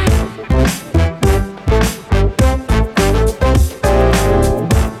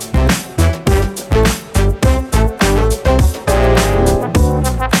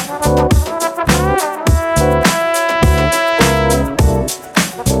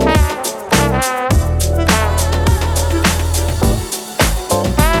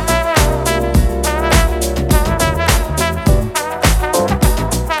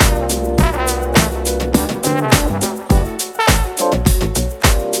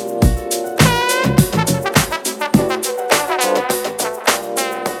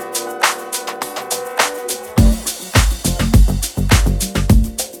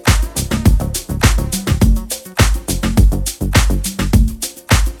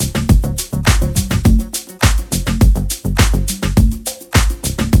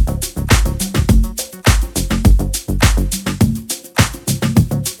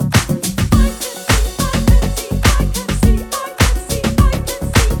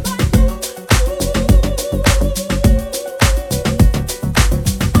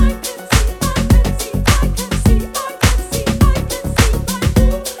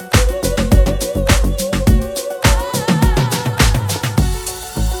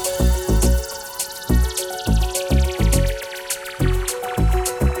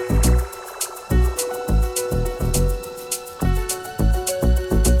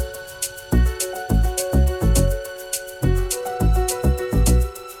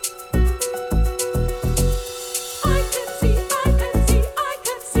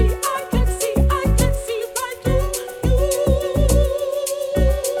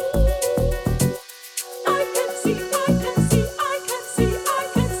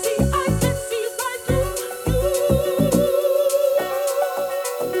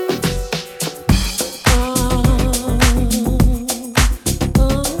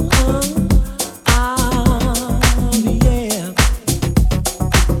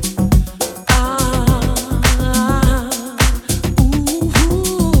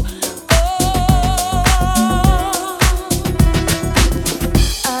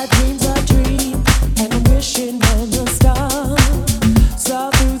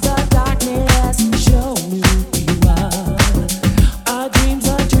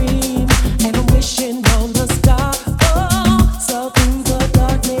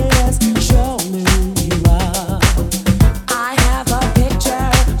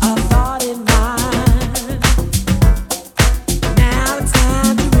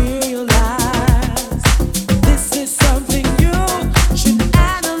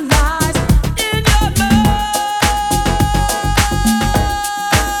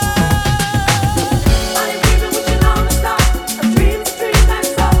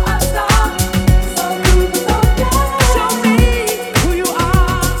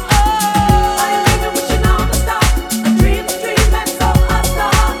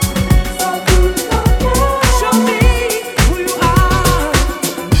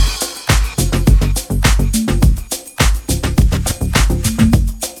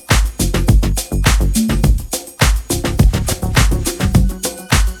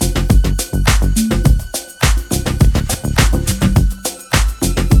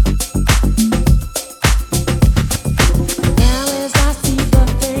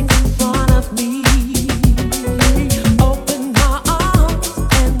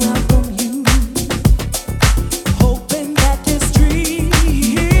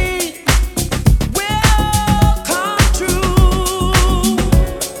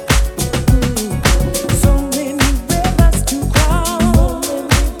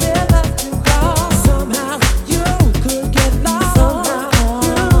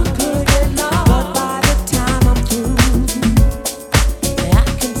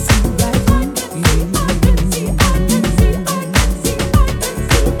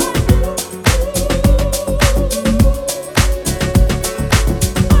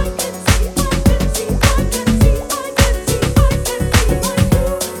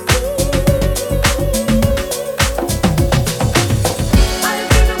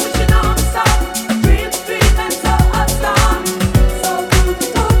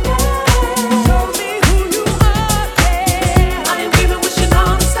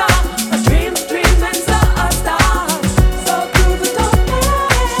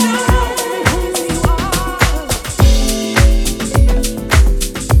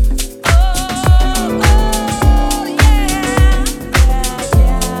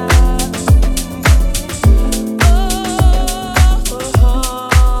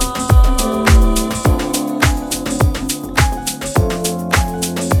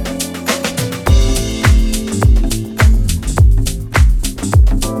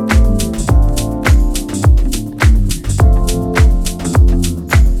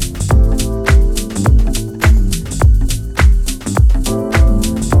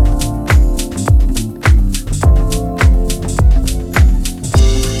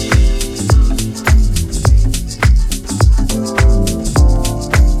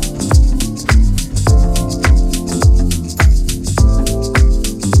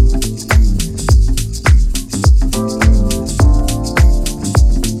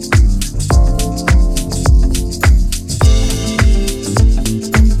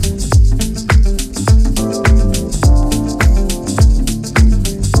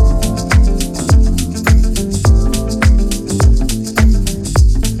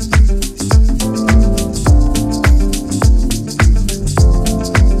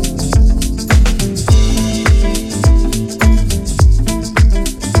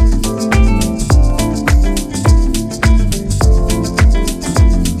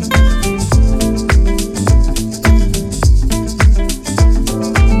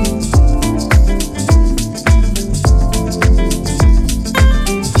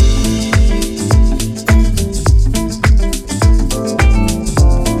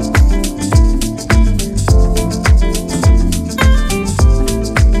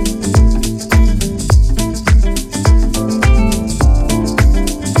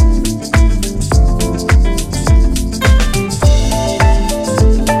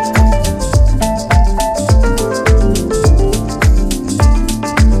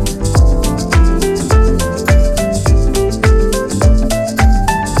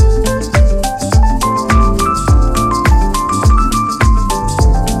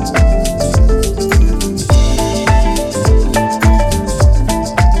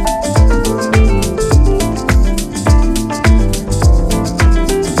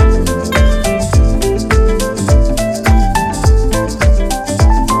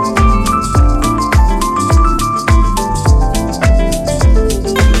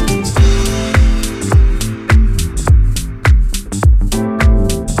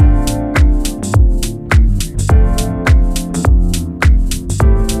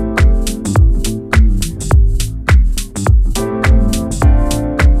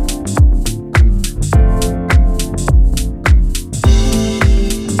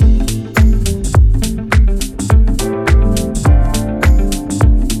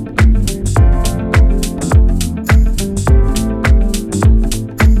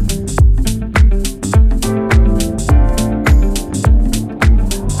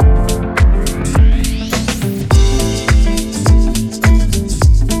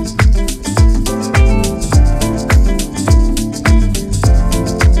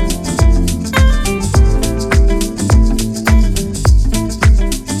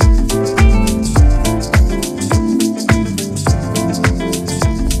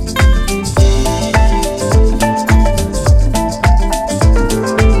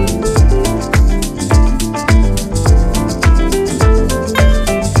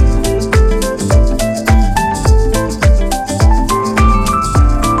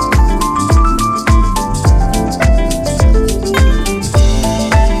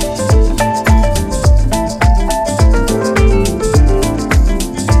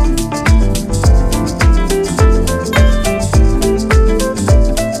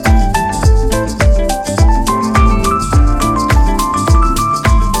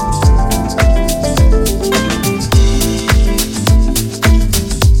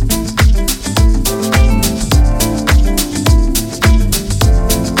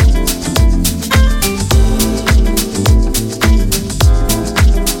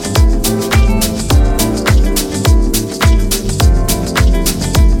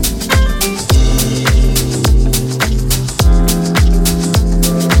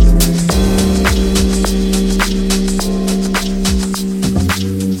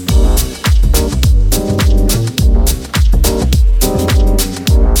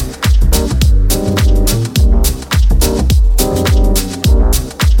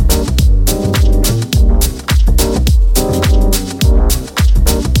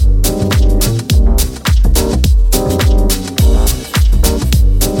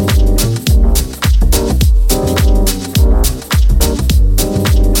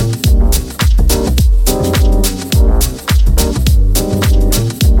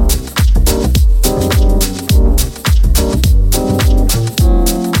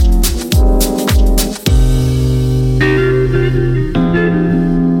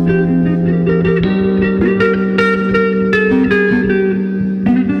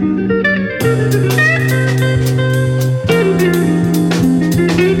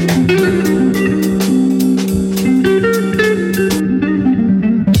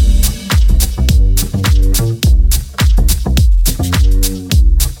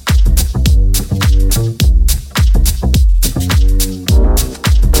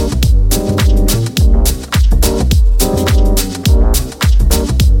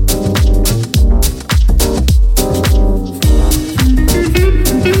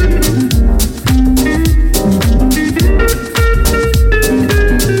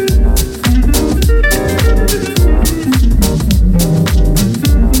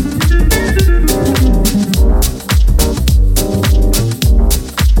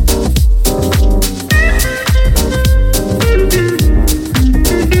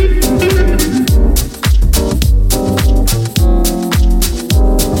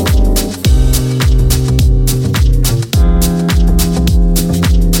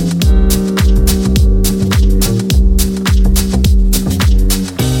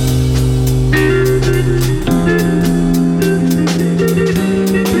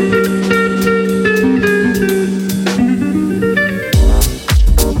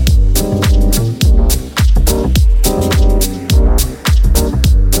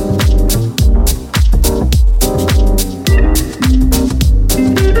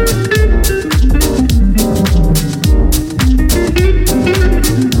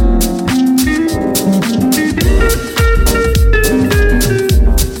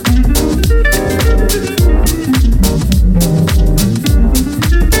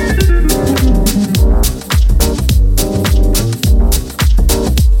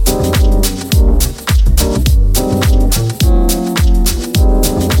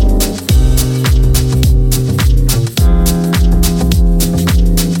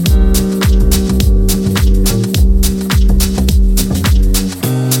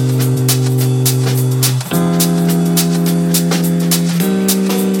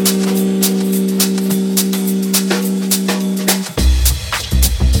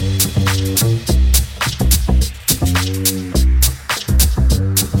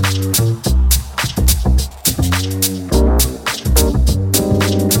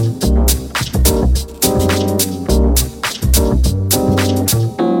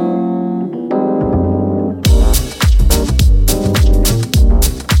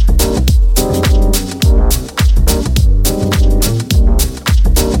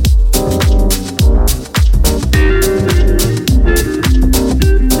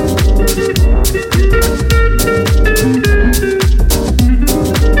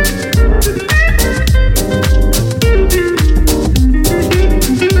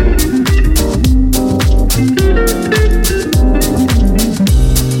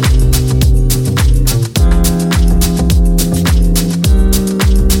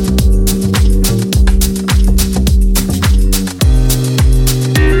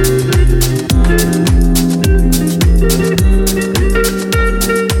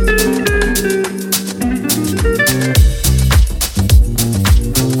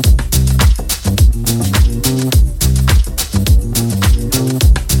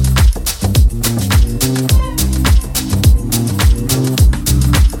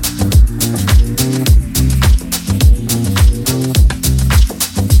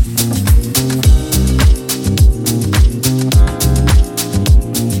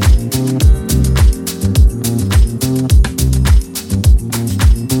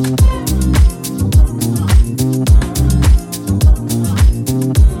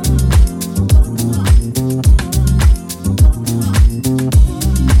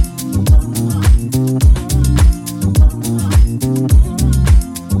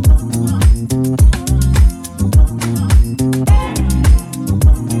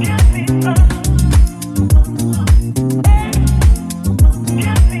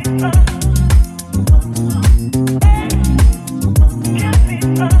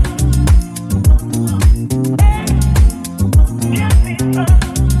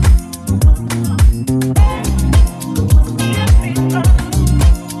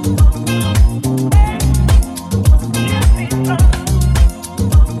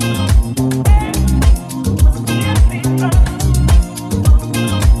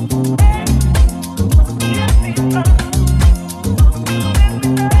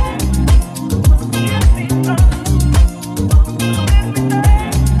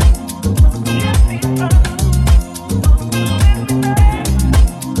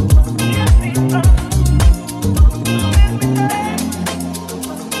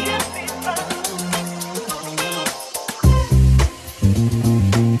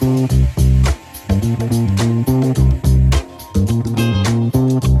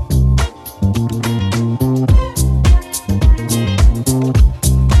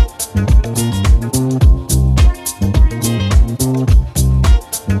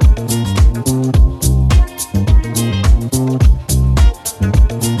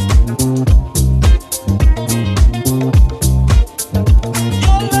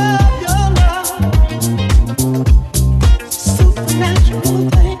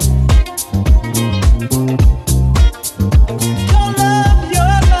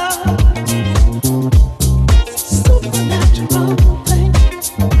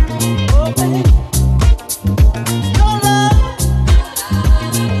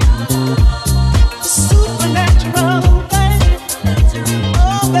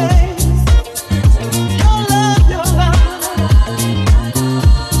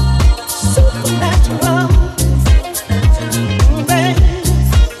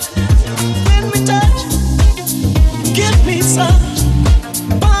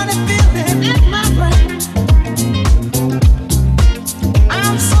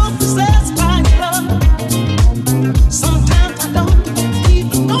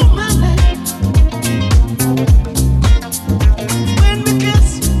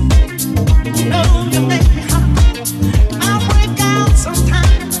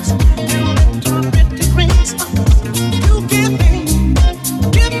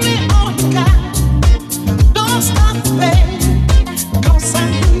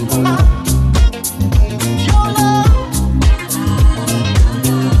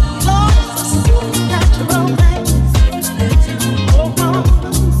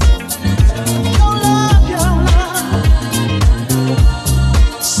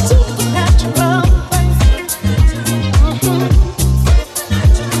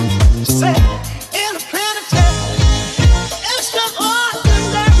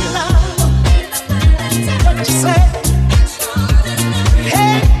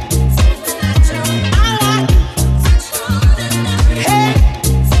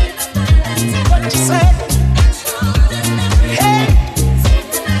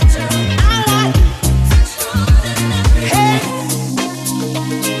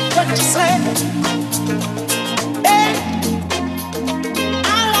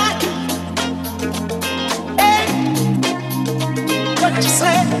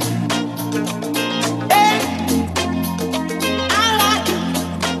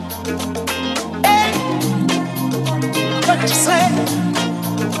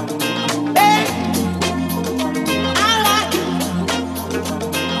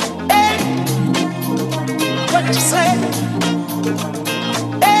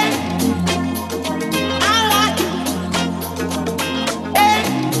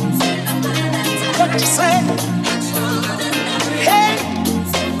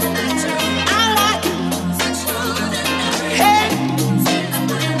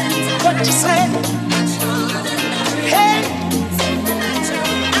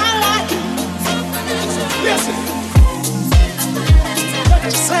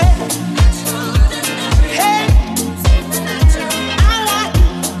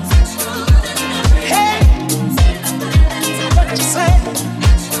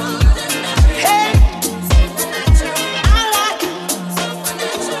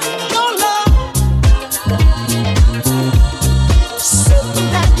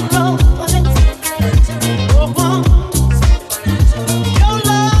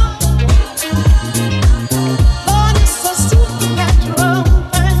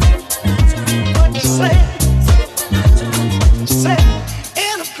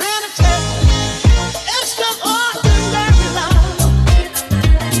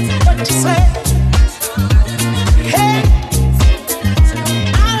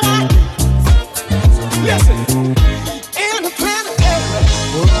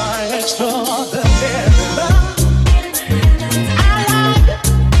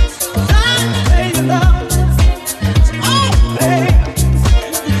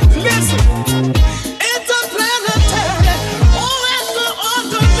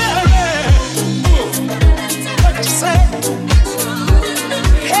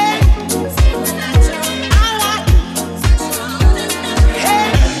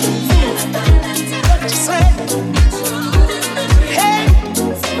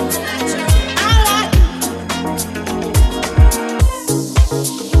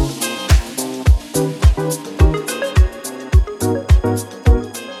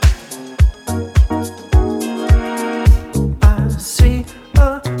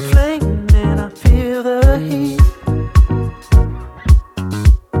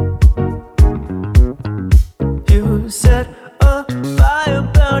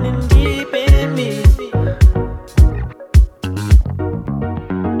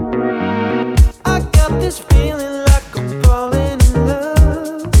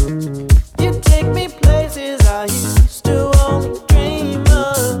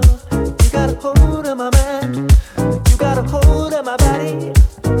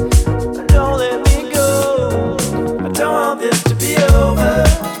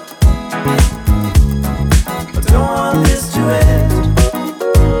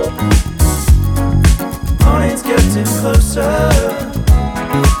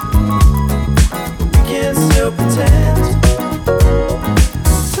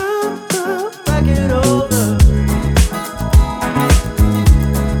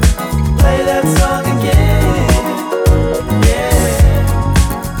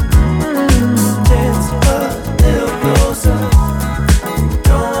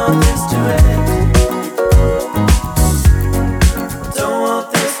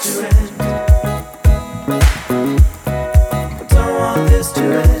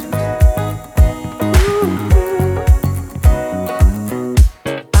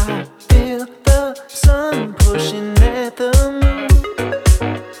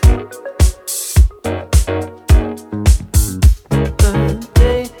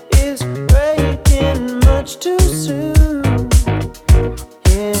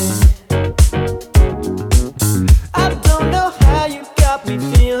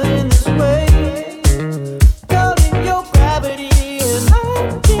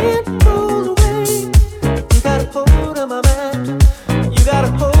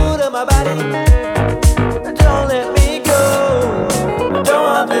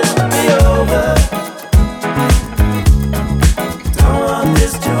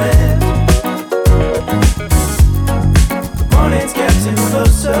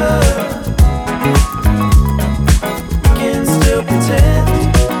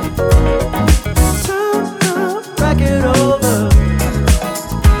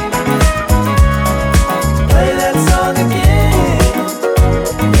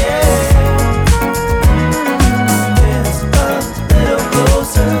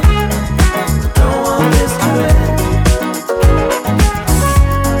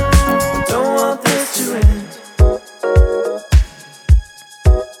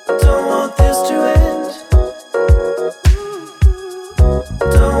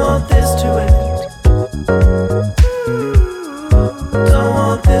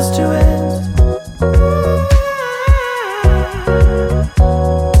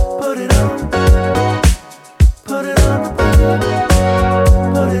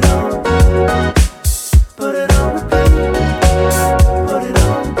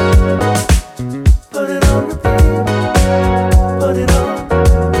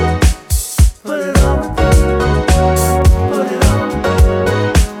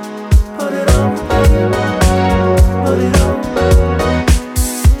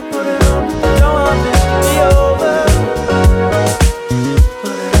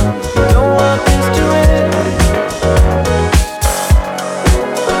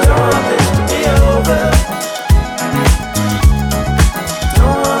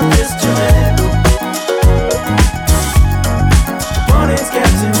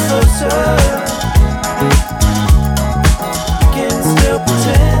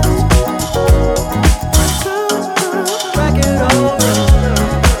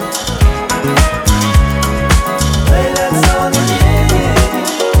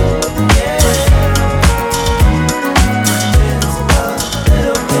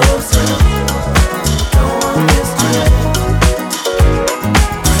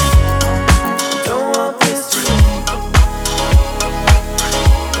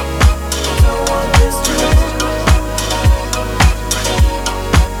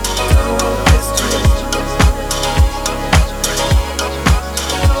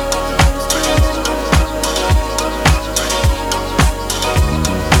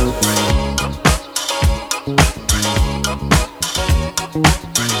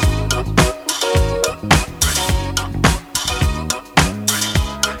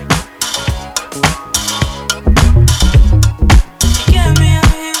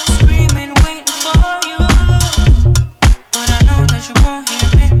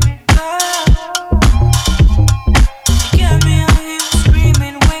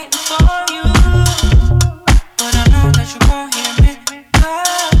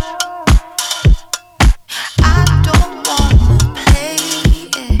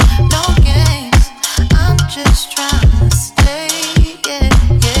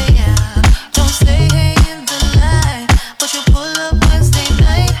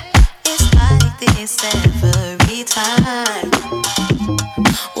this every time.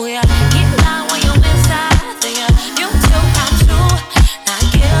 We are getting down when you're inside. Then you still got to not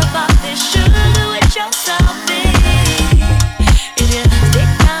give up this sugar. Do it yourself, baby. If you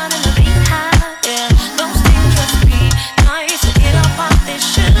stick down in the behind, yeah, those things just be nice. Get up off this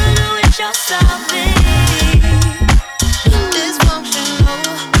sugar. Do it yourself, baby. Dysfunctional,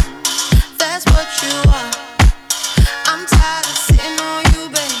 that's what you are. I'm tired of sitting on you,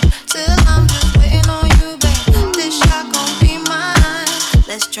 babe. Till I'm just waiting on you, babe. This shot gon' be mine.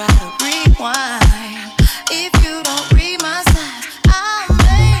 Let's try to rewind. If you don't read my signs, I'll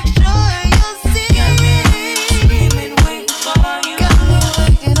make sure you'll see. Got me screaming, waiting for you. Got me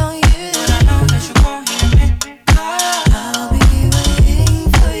waiting on you. But I know that you won't hear me call. I'll be waiting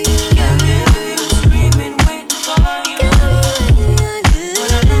for you. Got me screaming, waiting for you.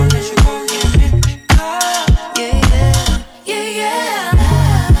 But I know that you won't hear me call. Yeah, Yeah, yeah.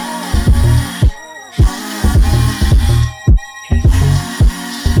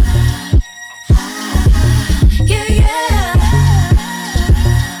 Yeah, yeah.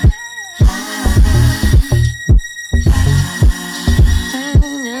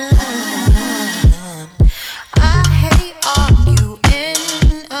 I hate arguing.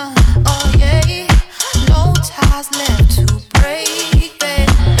 Oh yeah, no ties left to break,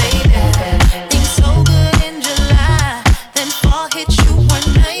 baby. Things so good in July, then fall hit you one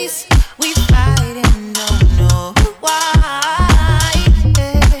nice. We fight and don't know why.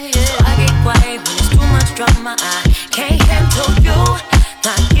 So I get quiet when there's too much drama. I can't handle you.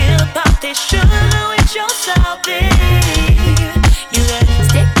 Not give up this sugar with yourself, babe. You gotta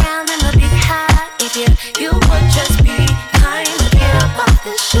stick down in the big high. If you would just be kind. Get up off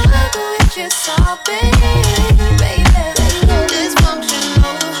this sugar with yourself, baby.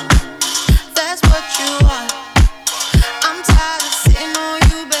 Dysfunctional, that's what you are. I'm tired of sitting on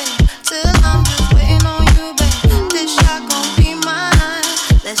you, babe. Till I'm just waiting on you, babe. This shot gon' be mine.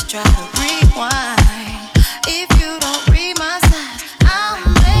 Let's try to rewind. If you don't read my signs, I'll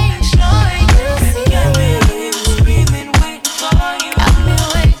make sure you see. Got me screaming, waiting for you. Got me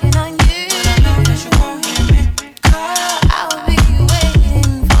waiting on you. But I know that you won't hear me call. I'll be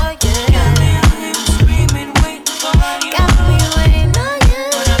waiting for you. Got me screaming,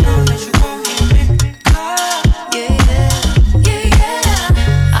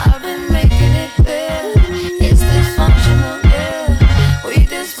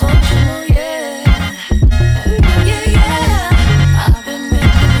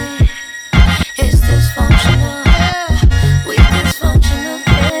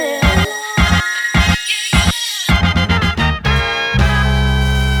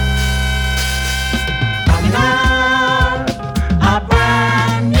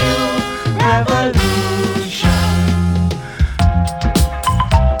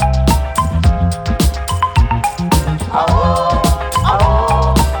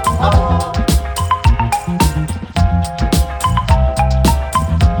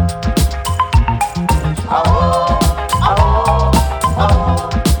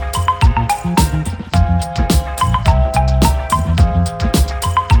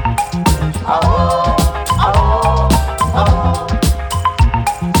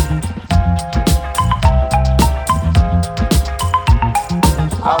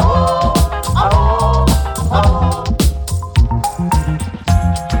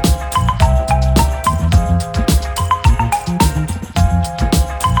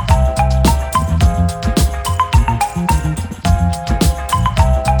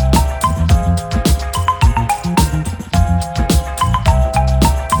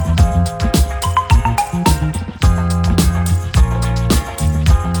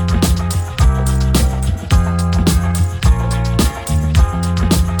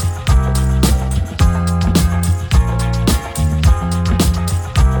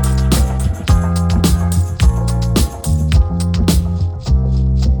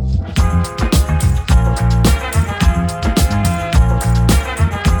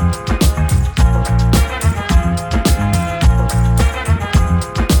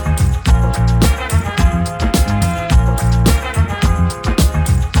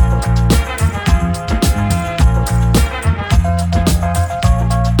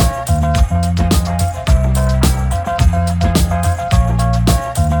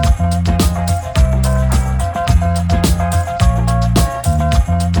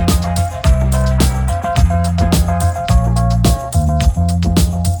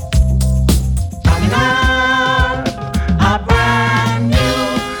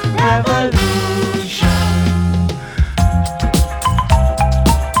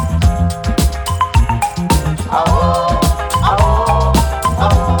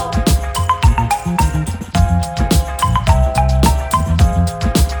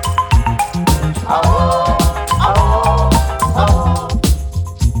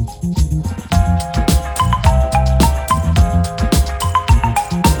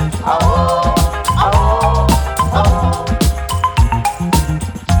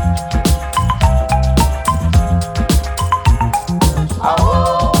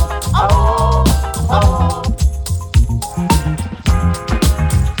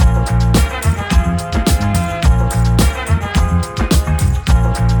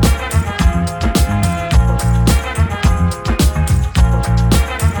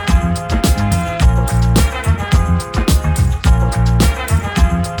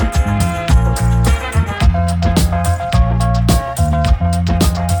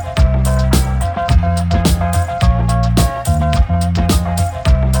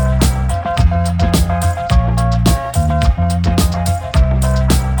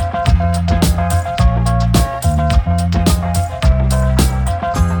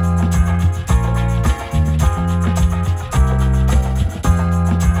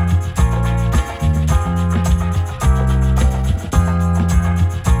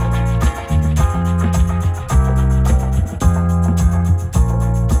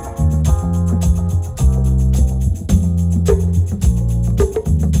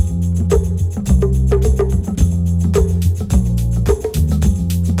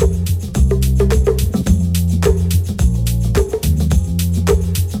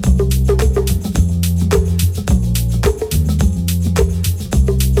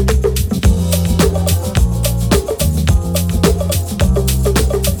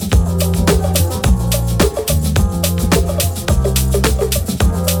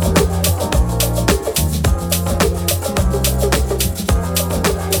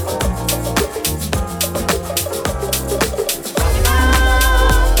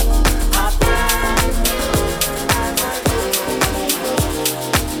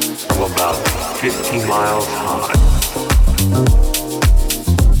 miles high.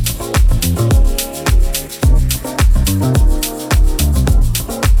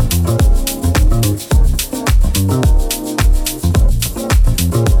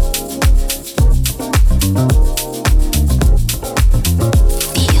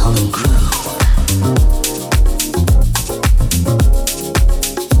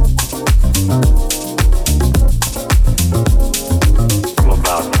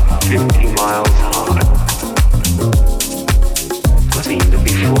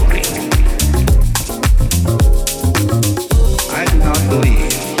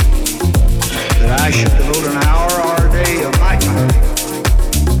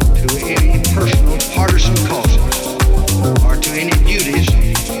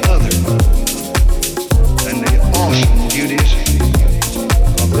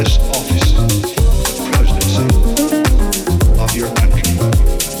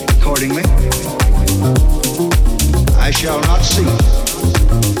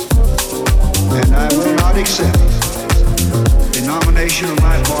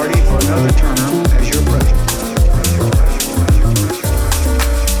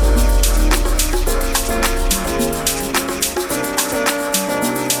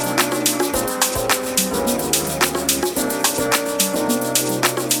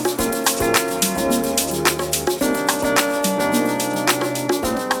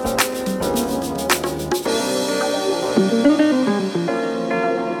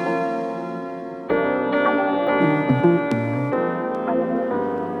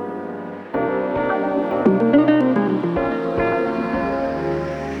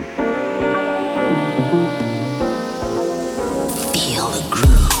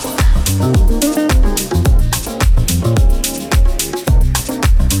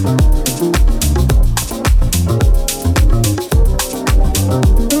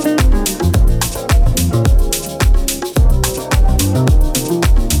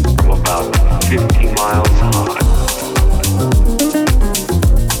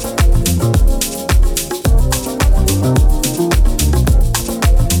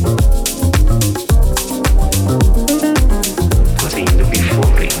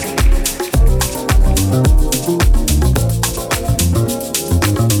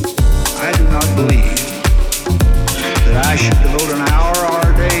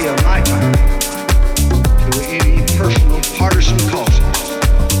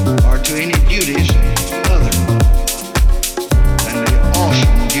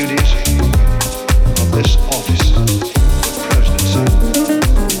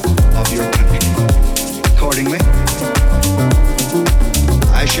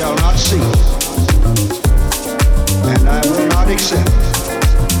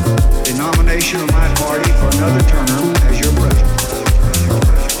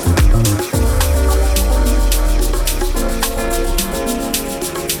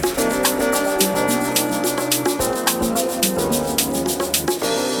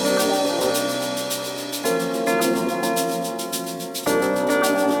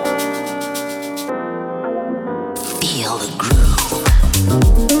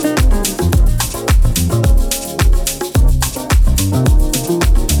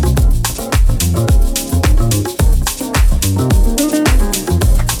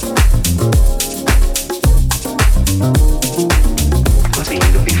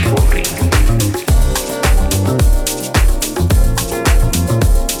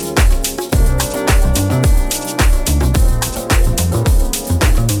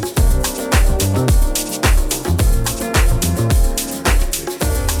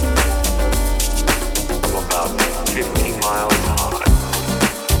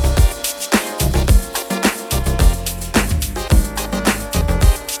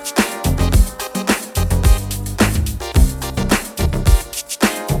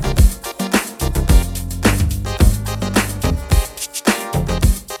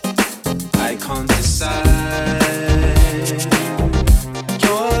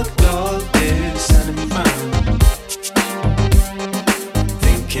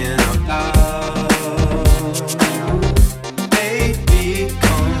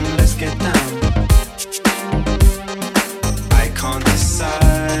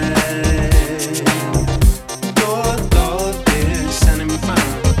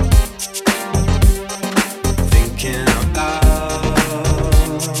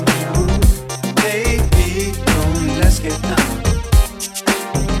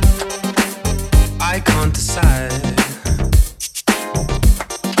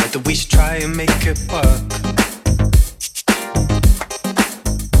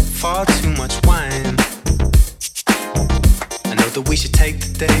 that we should take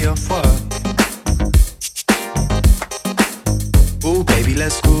the day off work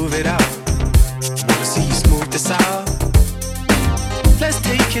Let's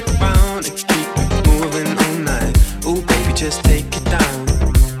take it round and keep it moving all night. Ooh, baby, just take it down.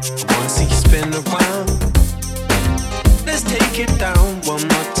 I wanna see you spin around. Let's take it down one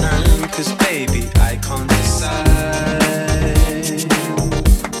more time, 'cause baby, I can't decide.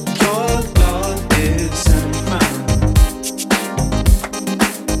 Your love is sending me round,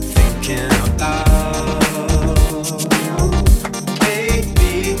 thinking out loud.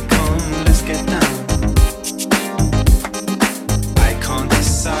 Baby, come, let's get down. I can't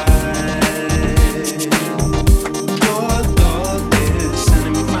decide. Your love is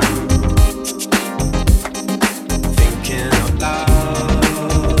sending me round, thinking out loud.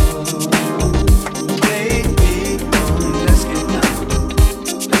 Baby, come, let's get down.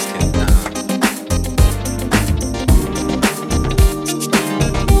 Let's get down.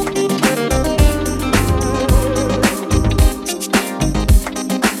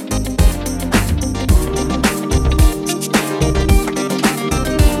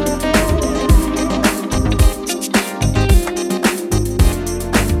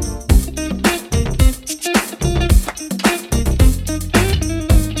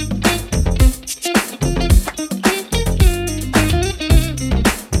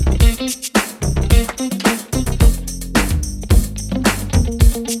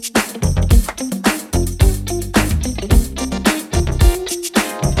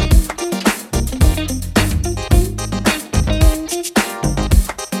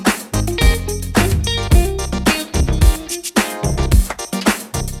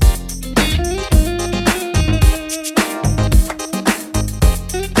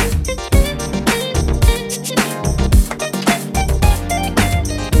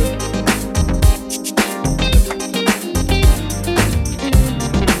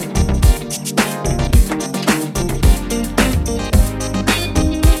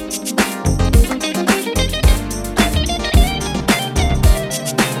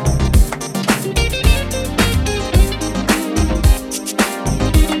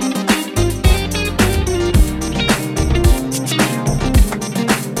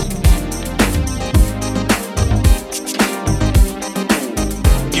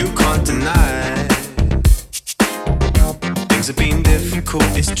 You can't deny things have been difficult,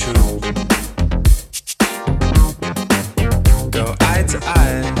 it's true. Go eye to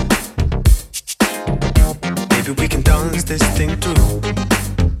eye, maybe we can dance this thing through.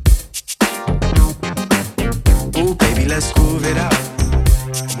 Ooh, baby, let's groove it out.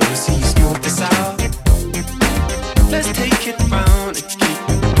 I wanna see you smooth this out. Let's take it round and keep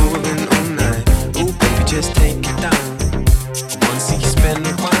it moving all night. Ooh, baby, just take it down. I wanna see you spin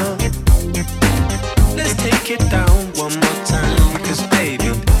around. Let's take it down one more time, 'cause baby,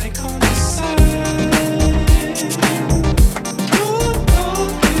 I can't decide. Your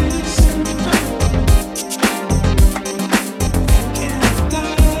love is in the round, thinking out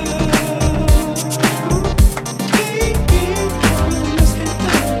loud. Baby,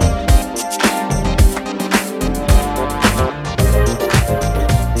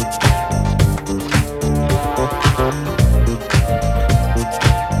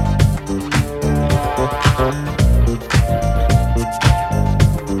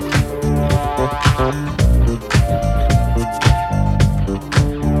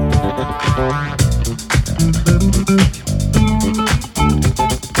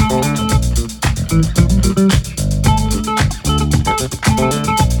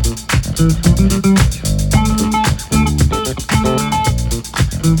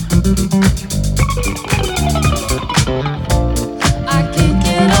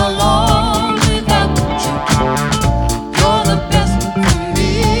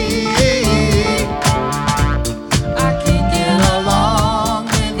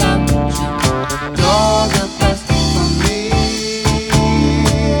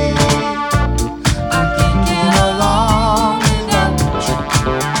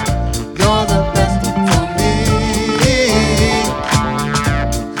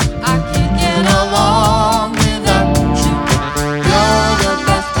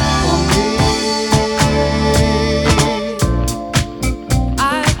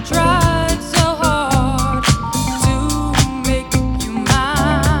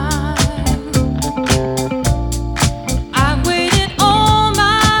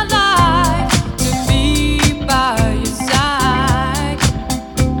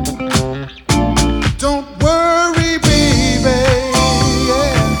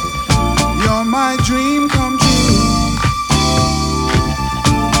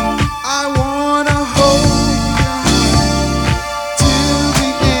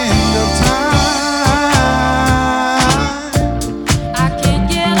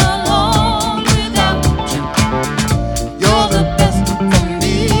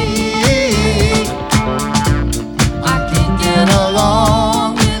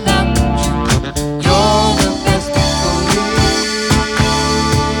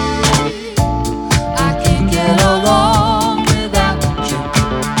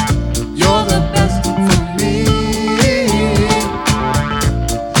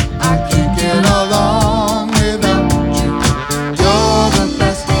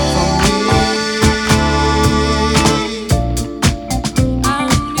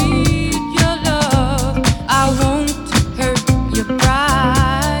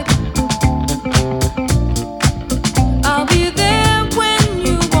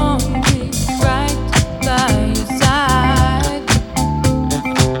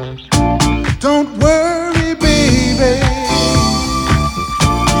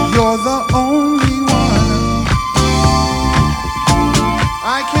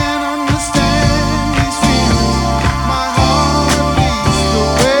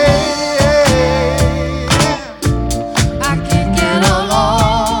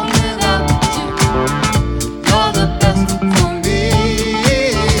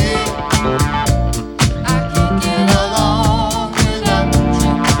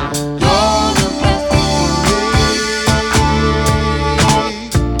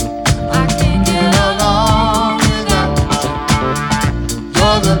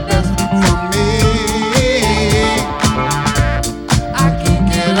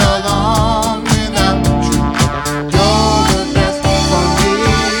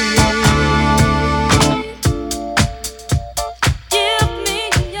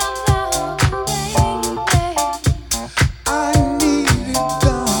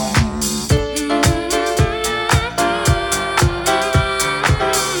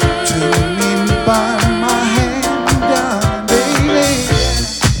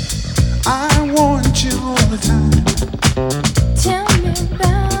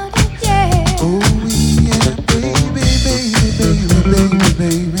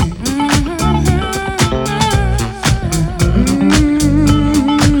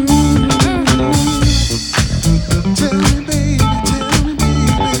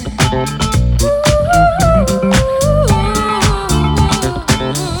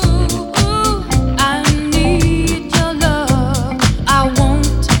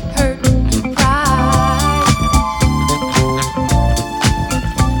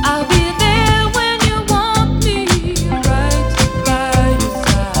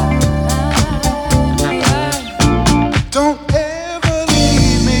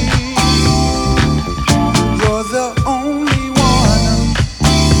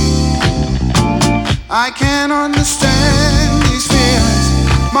 I can't understand these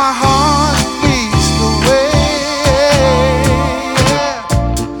feelings. My heart